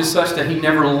knowledge is such that He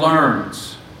never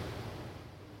learns.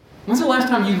 When's the last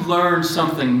time you learned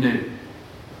something new?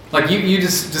 Like you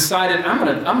just decided, I'm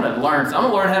gonna learn. I'm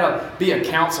gonna learn how to be a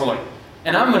counselor.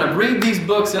 And I'm going to read these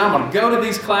books, and I'm going to go to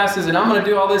these classes, and I'm going to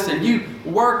do all this, and you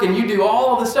work, and you do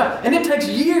all of this stuff. And it takes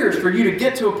years for you to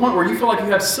get to a point where you feel like you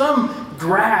have some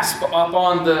grasp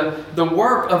upon the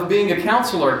work of being a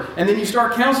counselor. And then you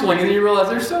start counseling, and then you realize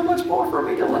there's so much more for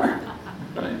me to learn.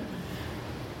 Right?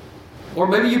 Or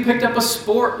maybe you picked up a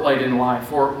sport late in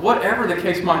life, or whatever the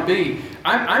case might be.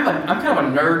 I'm kind of a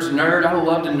nerd's nerd. I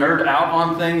love to nerd out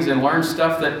on things and learn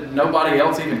stuff that nobody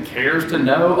else even cares to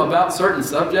know about certain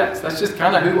subjects. That's just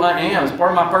kind of who I am. It's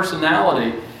part of my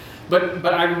personality. But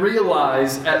I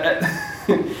realize,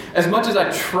 as much as I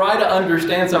try to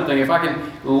understand something, if I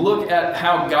can look at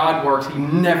how God works, He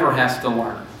never has to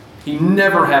learn. He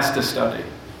never has to study.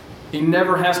 He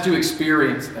never has to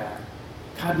experience that.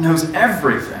 God knows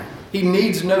everything. He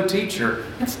needs no teacher.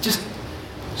 It's just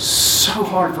so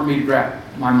hard for me to wrap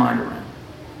my mind around.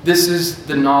 This is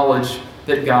the knowledge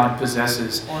that God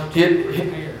possesses. Or to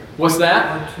prepare. What's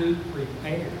that? Or to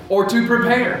prepare. Or to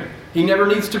prepare. He never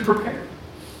needs to prepare.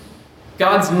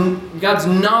 God's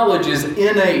knowledge is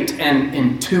innate and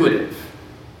intuitive.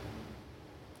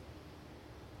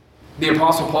 The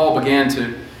Apostle Paul began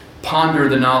to ponder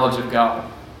the knowledge of God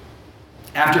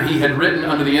after he had written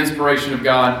under the inspiration of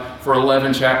God for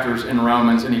 11 chapters in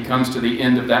Romans, and he comes to the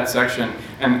end of that section.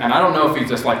 And I don't know if he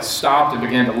just stopped and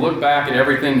began to look back at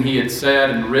everything he had said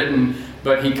and written,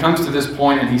 but he comes to this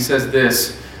point and he says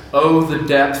this: "Oh, the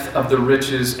depth of the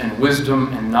riches and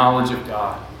wisdom and knowledge of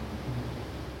God.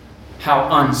 How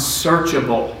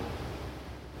unsearchable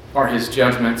are His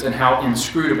judgments, and how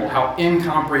inscrutable, how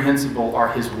incomprehensible are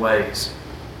His ways.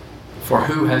 For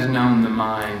who has known the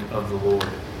mind of the Lord?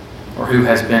 Or who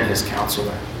has been His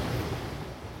counselor?"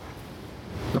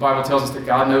 The Bible tells us that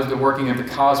God knows the working of the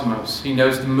cosmos. He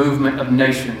knows the movement of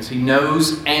nations. He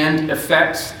knows and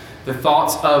affects The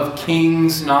thoughts of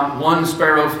kings, not one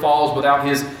sparrow falls without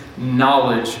his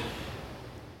knowledge.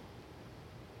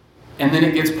 And then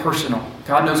it gets personal.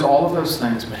 God knows all of those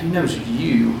things, but he knows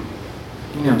you.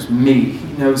 He knows me.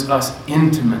 He knows us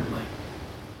intimately.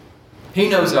 He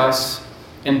knows us,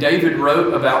 and David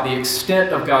wrote about the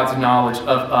extent of God's knowledge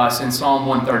of us in Psalm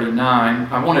 139.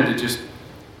 I wanted to just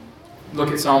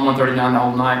look at Psalm 139 the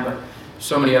whole night, but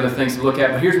so many other things to look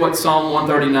at. But here's what Psalm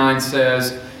 139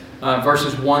 says,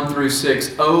 verses 1 through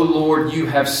 6. O Lord, you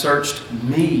have searched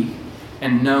me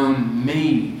and known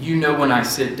me. You know when I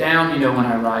sit down, you know when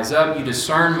I rise up. You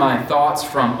discern my thoughts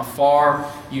from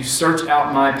afar. You search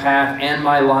out my path and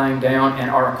my lying down,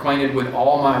 and are acquainted with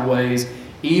all my ways.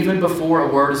 Even before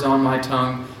a word is on my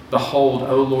tongue, behold,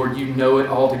 O Lord, you know it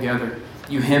altogether.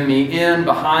 You hem me in,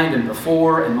 behind and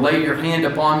before, and lay your hand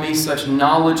upon me. Such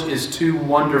knowledge is too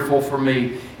wonderful for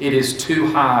me. It is too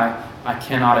high. I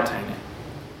cannot attain it.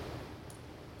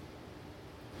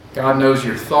 God knows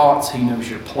your thoughts. He knows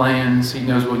your plans. He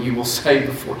knows what you will say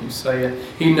before you say it.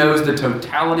 He knows the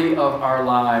totality of our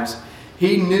lives.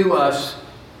 He knew us,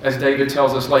 as David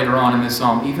tells us later on in this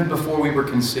psalm, even before we were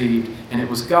conceived. And it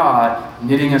was God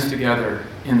knitting us together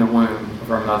in the womb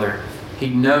of our mother. He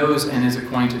knows and is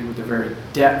acquainted with the very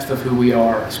depth of who we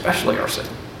are, especially our sin.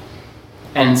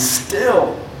 And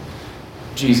still,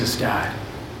 Jesus died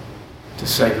to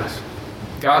save us.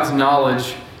 God's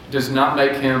knowledge does not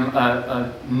make him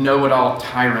a know-it-all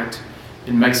tyrant.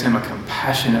 It makes him a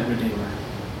compassionate redeemer.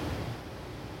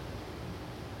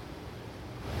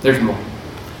 There's more.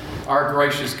 Our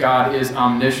gracious God is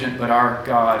omniscient, but our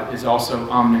God is also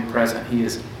omnipresent. He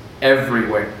is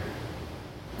everywhere.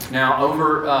 Now,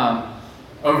 over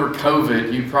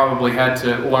COVID, you probably had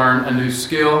to learn a new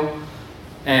skill,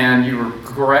 and you were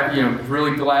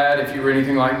really glad, if you were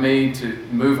anything like me, to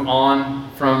move on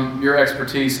from your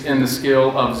expertise in the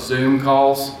skill of Zoom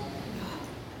calls.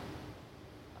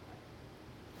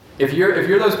 If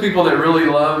you're those people that really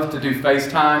love to do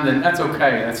FaceTime, then that's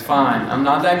okay. That's fine. I'm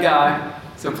not that guy,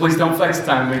 so please don't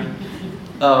FaceTime me.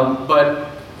 But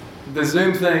the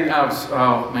Zoom thing,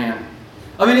 oh man.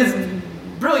 I mean, it's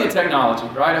brilliant technology,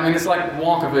 right? I mean, it's like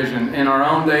Wonka vision in our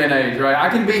own day and age, right? I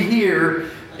can be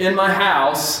here in my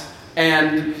house,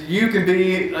 and you can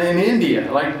be in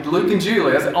India, like Luke and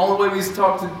Julie. That's the only way we used to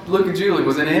talk to Luke and Julie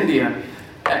was in India.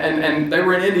 And they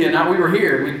were in India, now we were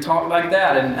here. We talked like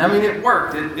that, and I mean, it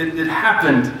worked. It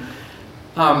happened.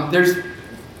 I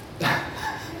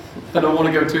don't want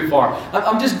to go too far.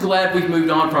 I'm just glad we've moved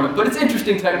on from it. But it's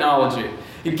interesting technology.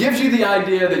 It gives you the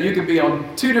idea that you could be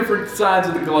on two different sides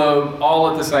of the globe all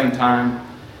at the same time.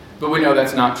 But we know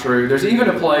that's not true. There's even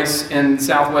a place in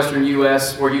southwestern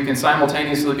U.S. where you can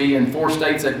simultaneously be in 4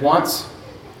 states at once.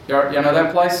 You know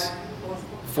that place?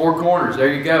 Four Corners.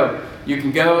 There you go. You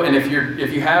can go, and if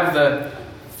you have the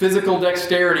physical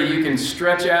dexterity, you can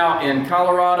stretch out in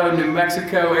Colorado, New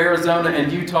Mexico, Arizona,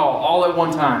 and Utah all at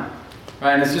one time.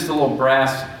 Right? And it's just a little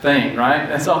brass thing, right?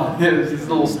 That's all it is. It's a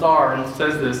little star, and it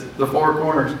says this, the Four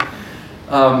Corners.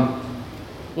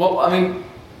 Well, I mean,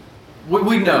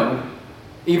 we know,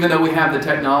 even though we have the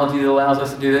technology that allows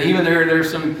us to do that, even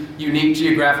there's some unique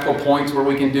geographical points where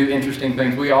we can do interesting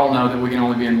things, we all know that we can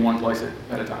only be in one place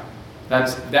at a time.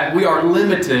 That we are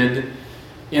limited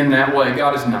in that way.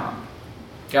 God is not.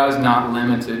 God is not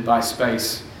limited by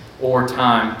space or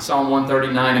time. Psalm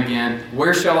 139 again.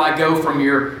 Where shall I go from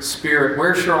your spirit?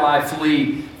 Where shall I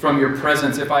flee from your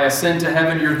presence? If I ascend to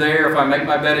heaven, you're there. If I make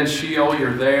my bed in Sheol,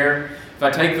 you're there. If I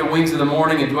take the wings of the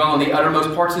morning and dwell in the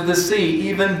uttermost parts of the sea,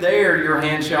 even there your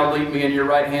hand shall lead me and your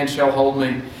right hand shall hold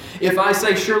me. If I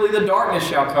say, surely the darkness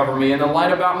shall cover me and the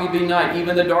light about me be night,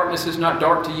 even the darkness is not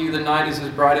dark to you, the night is as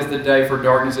bright as the day, for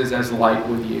darkness is as light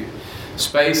with you.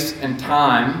 Space and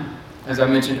time, as I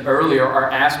mentioned earlier,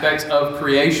 are aspects of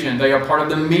creation. They are part of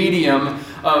the medium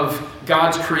of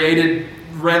God's created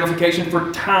ramification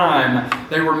for time.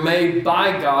 They were made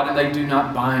by God, and they do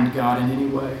not bind God in any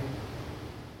way.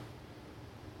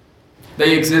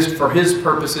 They exist for His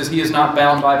purposes. He is not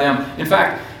bound by them. In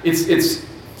fact, it's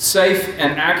safe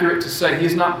and accurate to say He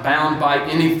is not bound by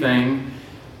anything.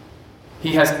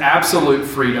 He has absolute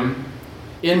freedom.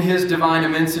 In His divine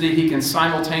immensity, He can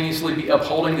simultaneously be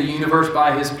upholding the universe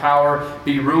by His power,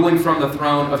 be ruling from the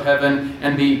throne of heaven,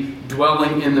 and be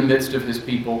dwelling in the midst of His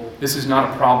people. This is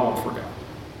not a problem for God.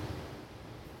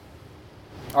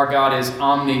 Our God is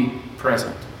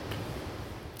omnipresent.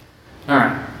 All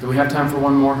right, do we have time for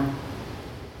one more?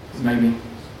 Maybe.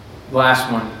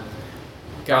 Last one.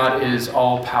 God is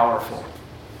all-powerful.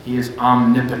 He is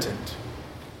omnipotent.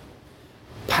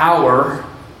 Power.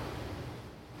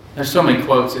 There's so many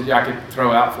quotes that I could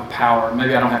throw out for power.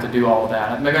 Maybe I don't have to do all of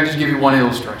that. Maybe I just give you one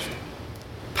illustration.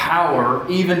 power,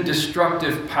 even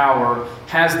destructive power,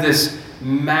 has this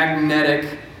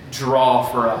magnetic draw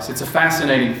for us. It's a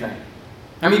fascinating thing.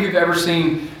 How many of you have ever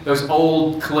seen those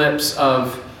old clips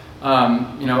of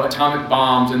atomic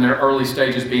bombs in their early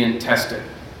stages being tested?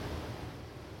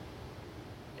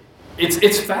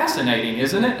 It's fascinating,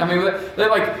 isn't it? I mean, they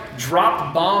like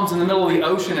dropped bombs in the middle of the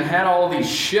ocean and had all of these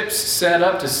ships set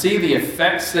up to see the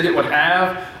effects that it would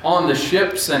have on the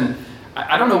ships. And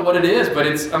I don't know what it is, but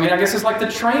I guess it's like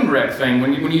the train wreck thing.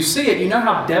 When you see it, you know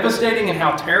how devastating and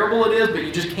how terrible it is, but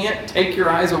you just can't take your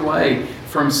eyes away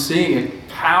from seeing it.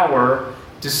 Power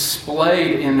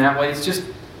displayed in that way. It's just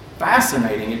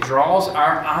fascinating. It draws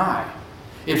our eye.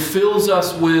 It fills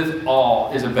us with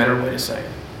awe, is a better way to say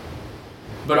it.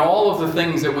 But all of the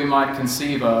things that we might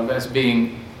conceive of as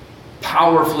being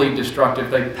powerfully destructive,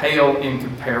 they pale in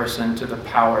comparison to the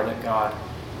power that God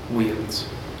wields.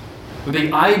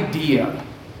 The idea,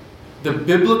 the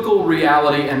biblical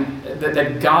reality, and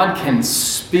that God can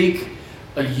speak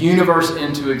a universe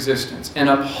into existence and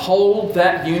uphold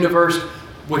that universe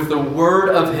with the word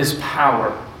of His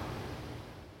power.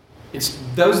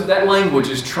 That language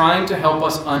is trying to help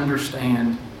us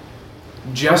understand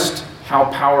just how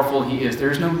powerful He is.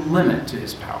 There's no limit to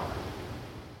His power.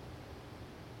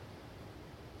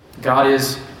 God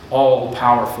is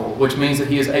all-powerful, which means that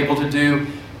He is able to do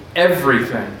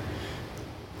everything.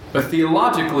 But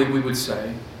theologically, we would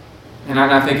say, and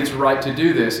I think it's right to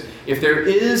do this, if there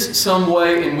is some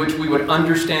way in which we would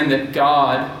understand that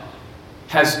God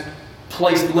has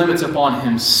placed limits upon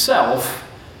Himself,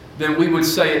 then we would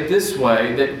say it this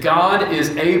way, that God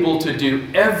is able to do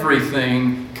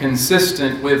everything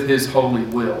consistent with His holy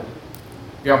will.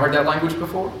 Y'all heard that language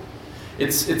before?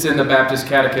 It's in the Baptist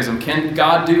Catechism. Can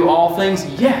God do all things?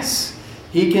 Yes.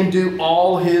 He can do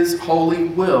all His holy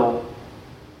will.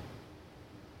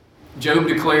 Job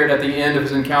declared at the end of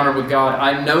his encounter with God,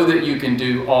 I know that you can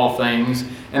do all things,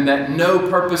 and that no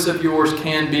purpose of yours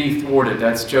can be thwarted.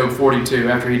 That's Job 42,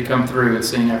 after he'd come through and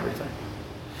seen everything.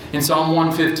 In Psalm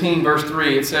 115, verse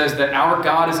 3, it says that our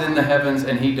God is in the heavens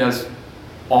and He does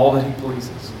all that He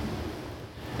pleases.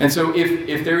 And so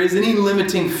if there is any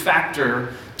limiting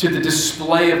factor to the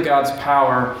display of God's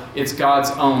power, it's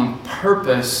God's own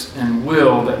purpose and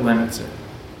will that limits it.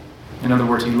 In other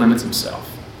words, He limits Himself.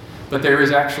 But there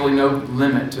is actually no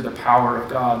limit to the power of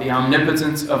God. The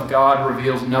omnipotence of God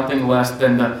reveals nothing less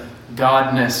than the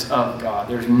godness of God.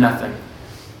 There's nothing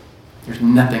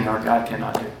our God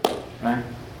cannot do. Right?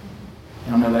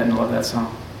 You don't know that and love that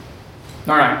song.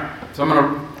 All right, so I'm going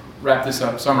to wrap this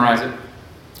up, summarize it.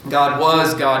 God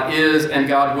was, God is, and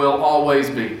God will always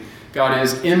be. God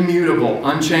is immutable,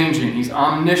 unchanging. He's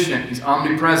omniscient. He's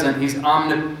omnipresent. He's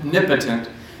omnipotent.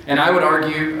 And I would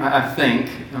argue, I think,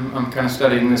 I'm kind of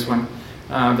studying this one,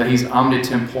 that He's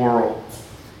omnitemporal.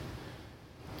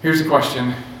 Here's the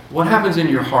question. What happens in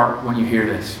your heart when you hear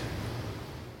this?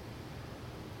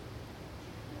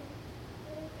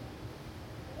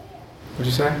 What'd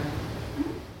you say?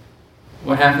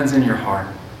 What happens in your heart?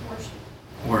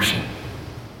 Worship.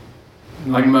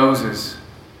 Like Moses,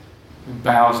 who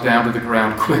bows down to the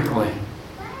ground quickly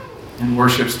and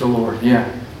worships the Lord.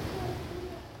 Yeah.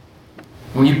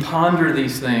 When you ponder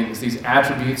these things, these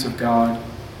attributes of God,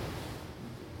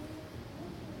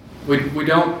 we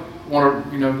don't want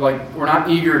to, we're not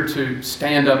eager to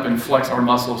stand up and flex our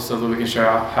muscles so that we can show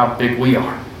how big we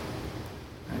are.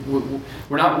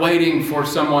 We're not waiting for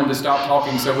someone to stop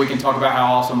talking so we can talk about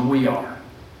how awesome we are.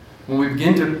 When we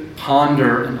begin to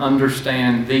ponder and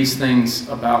understand these things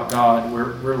about God,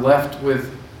 we're left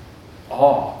with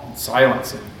awe and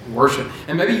silence and worship.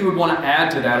 And maybe you would want to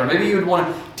add to that, or maybe you would want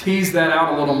to tease that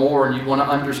out a little more and you'd want to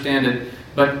understand it.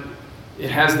 But it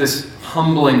has this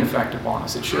humbling effect upon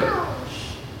us. It should.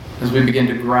 As we begin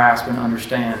to grasp and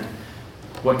understand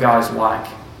what God is like.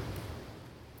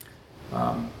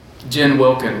 Jen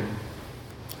Wilkin.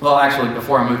 Well, actually,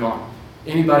 before I move on,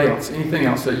 anybody else, anything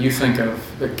else that you think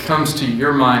of that comes to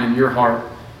your mind and your heart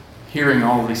hearing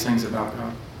all of these things about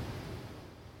God?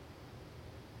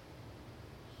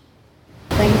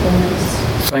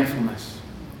 Thankfulness.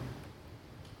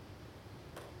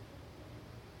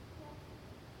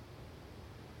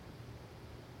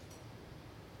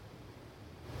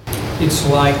 It's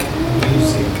like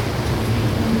music.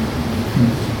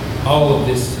 All of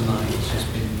this tonight has just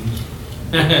been music.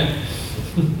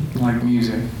 Like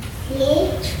music.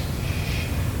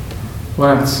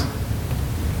 What else?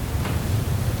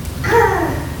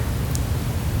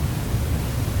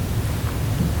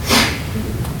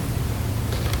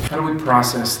 How do we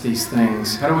process these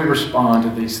things? How do we respond to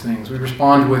these things? We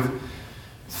respond with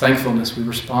thankfulness. We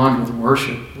respond with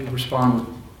worship. We respond with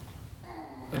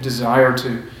a desire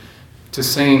to to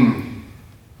sing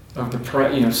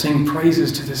sing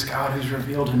praises to this God who's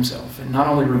revealed himself, and not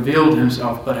only revealed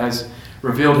himself, but has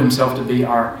revealed himself to be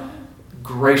our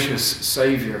gracious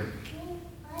Savior.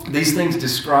 These things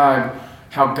describe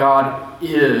how God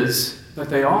is, but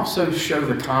they also show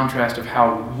the contrast of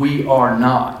how we are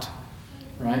not,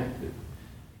 right?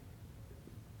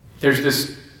 There's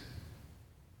this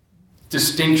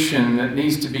distinction that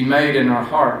needs to be made in our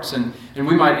hearts, and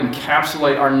we might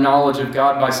encapsulate our knowledge of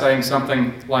God by saying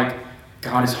something like,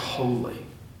 God is holy.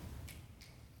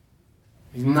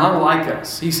 He's not like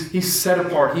us. He's set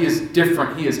apart. He is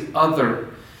different. He is other.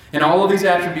 And all of these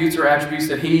attributes are attributes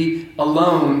that he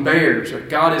alone bears.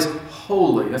 God is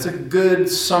holy. That's a good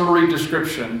summary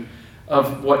description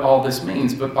of what all this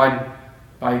means. But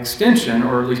by extension,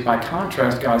 or at least by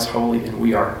contrast, God is holy and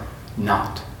we are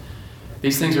not.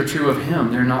 These things are true of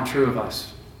him. They're not true of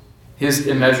us. His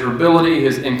immeasurability,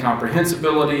 his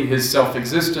incomprehensibility, his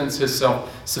self-existence, his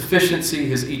self-sufficiency,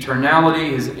 his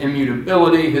eternality, his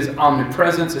immutability, his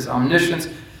omnipresence, his omniscience,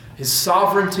 his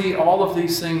sovereignty, all of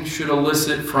these things should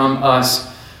elicit from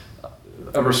us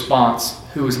a response.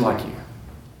 Who is like you?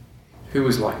 Who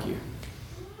is like you?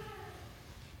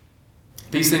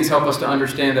 These things help us to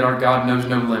understand that our God knows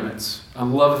no limits. I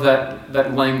love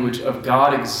that language of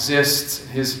God exists,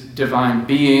 his divine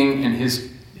being and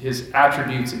his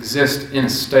attributes exist in a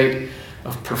state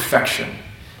of perfection.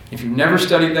 If you've never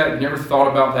studied that, never thought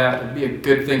about that, it'd be a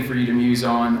good thing for you to muse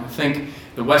on. I think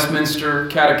the Westminster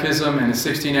Catechism and the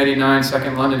 1689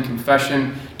 Second London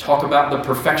Confession talk about the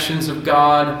perfections of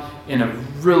God in a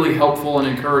really helpful and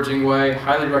encouraging way.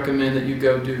 Highly recommend that you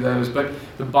go do those. But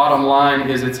the bottom line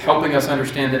is it's helping us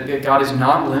understand that God is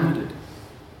not limited.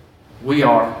 We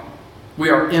are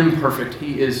imperfect.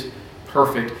 He is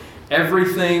perfect.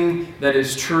 Everything that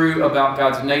is true about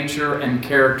God's nature and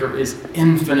character is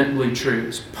infinitely true.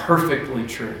 It's perfectly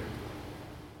true.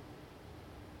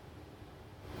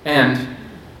 And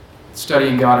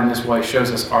studying God in this way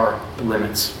shows us our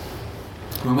limits.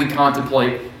 When we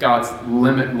contemplate God's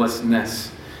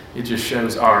limitlessness, it just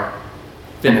shows our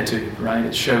finitude, right?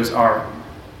 It shows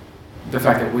the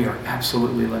fact that we are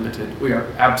absolutely limited. We are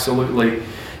absolutely...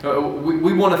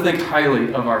 We want to think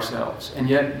highly of ourselves, and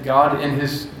yet God, in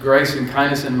his grace and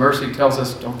kindness and mercy, tells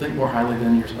us, don't think more highly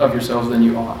of yourselves than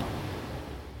you ought.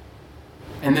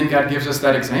 And then God gives us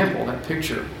that example, that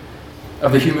picture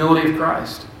of the humility of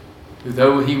Christ, who,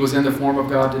 though he was in the form of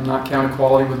God, did not count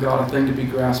equality with God a thing to be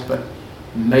grasped, but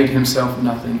made himself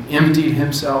nothing, emptied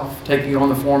himself, taking on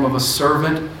the form of a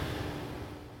servant,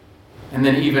 and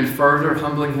then even further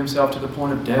humbling himself to the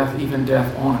point of death, even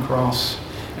death on a cross.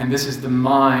 And this is the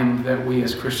mind that we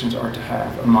as Christians are to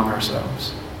have among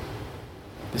ourselves.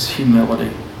 This humility.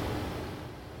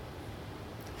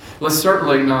 Let's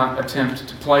certainly not attempt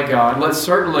to play God. Let's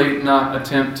certainly not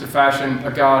attempt to fashion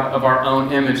a God of our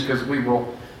own image, because we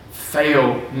will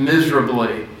fail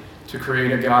miserably to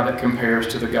create a God that compares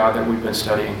to the God that we've been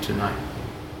studying tonight.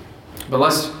 But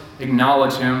let's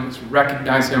acknowledge him. Let's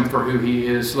recognize him for who he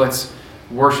is. Let's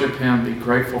worship him, be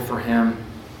grateful for him,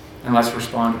 and let's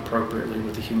respond appropriately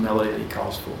with the humility that he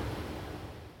calls for.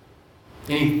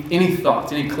 Any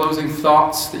thoughts, any closing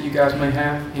thoughts that you guys may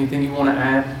have? Anything you want to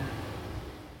add?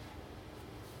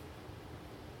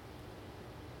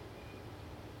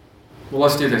 Well,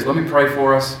 let's do this. Let me pray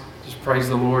for us. Just praise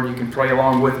the Lord. You can pray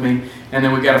along with me. And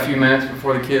then we've got a few minutes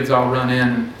before the kids all run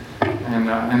in and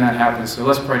that happens. So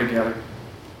let's pray together.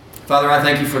 Father, I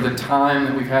thank you for the time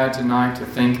that we've had tonight to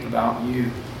think about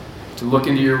you, to look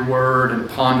into your word and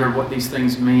ponder what these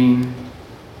things mean.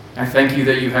 I thank you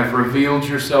that you have revealed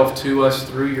yourself to us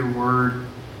through your word.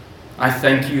 I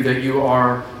thank you that you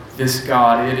are this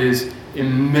God. It is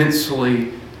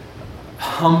immensely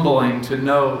humbling to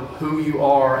know who you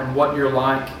are and what you're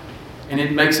like. And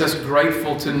it makes us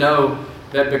grateful to know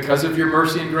that because of your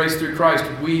mercy and grace through Christ,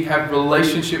 we have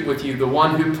relationship with you, the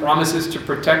one who promises to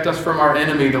protect us from our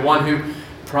enemy, the one who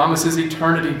promises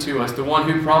eternity to us, the one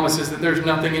who promises that there's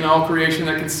nothing in all creation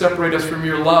that can separate us from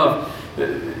your love.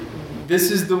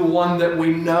 This is the one that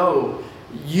we know.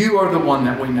 You are the one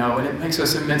that we know, and it makes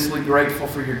us immensely grateful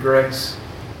for your grace.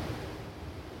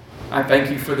 I thank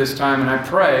you for this time, and I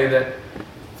pray that,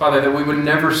 Father, that we would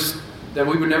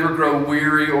never grow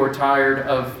weary or tired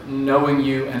of knowing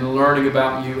you and learning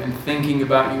about you and thinking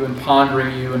about you and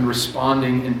pondering you and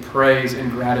responding in praise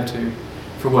and gratitude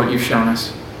for what you've shown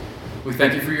us. We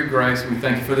thank you for your grace. We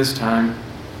thank you for this time.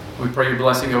 We pray your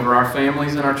blessing over our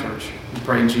families and our church. We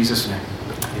pray in Jesus' name.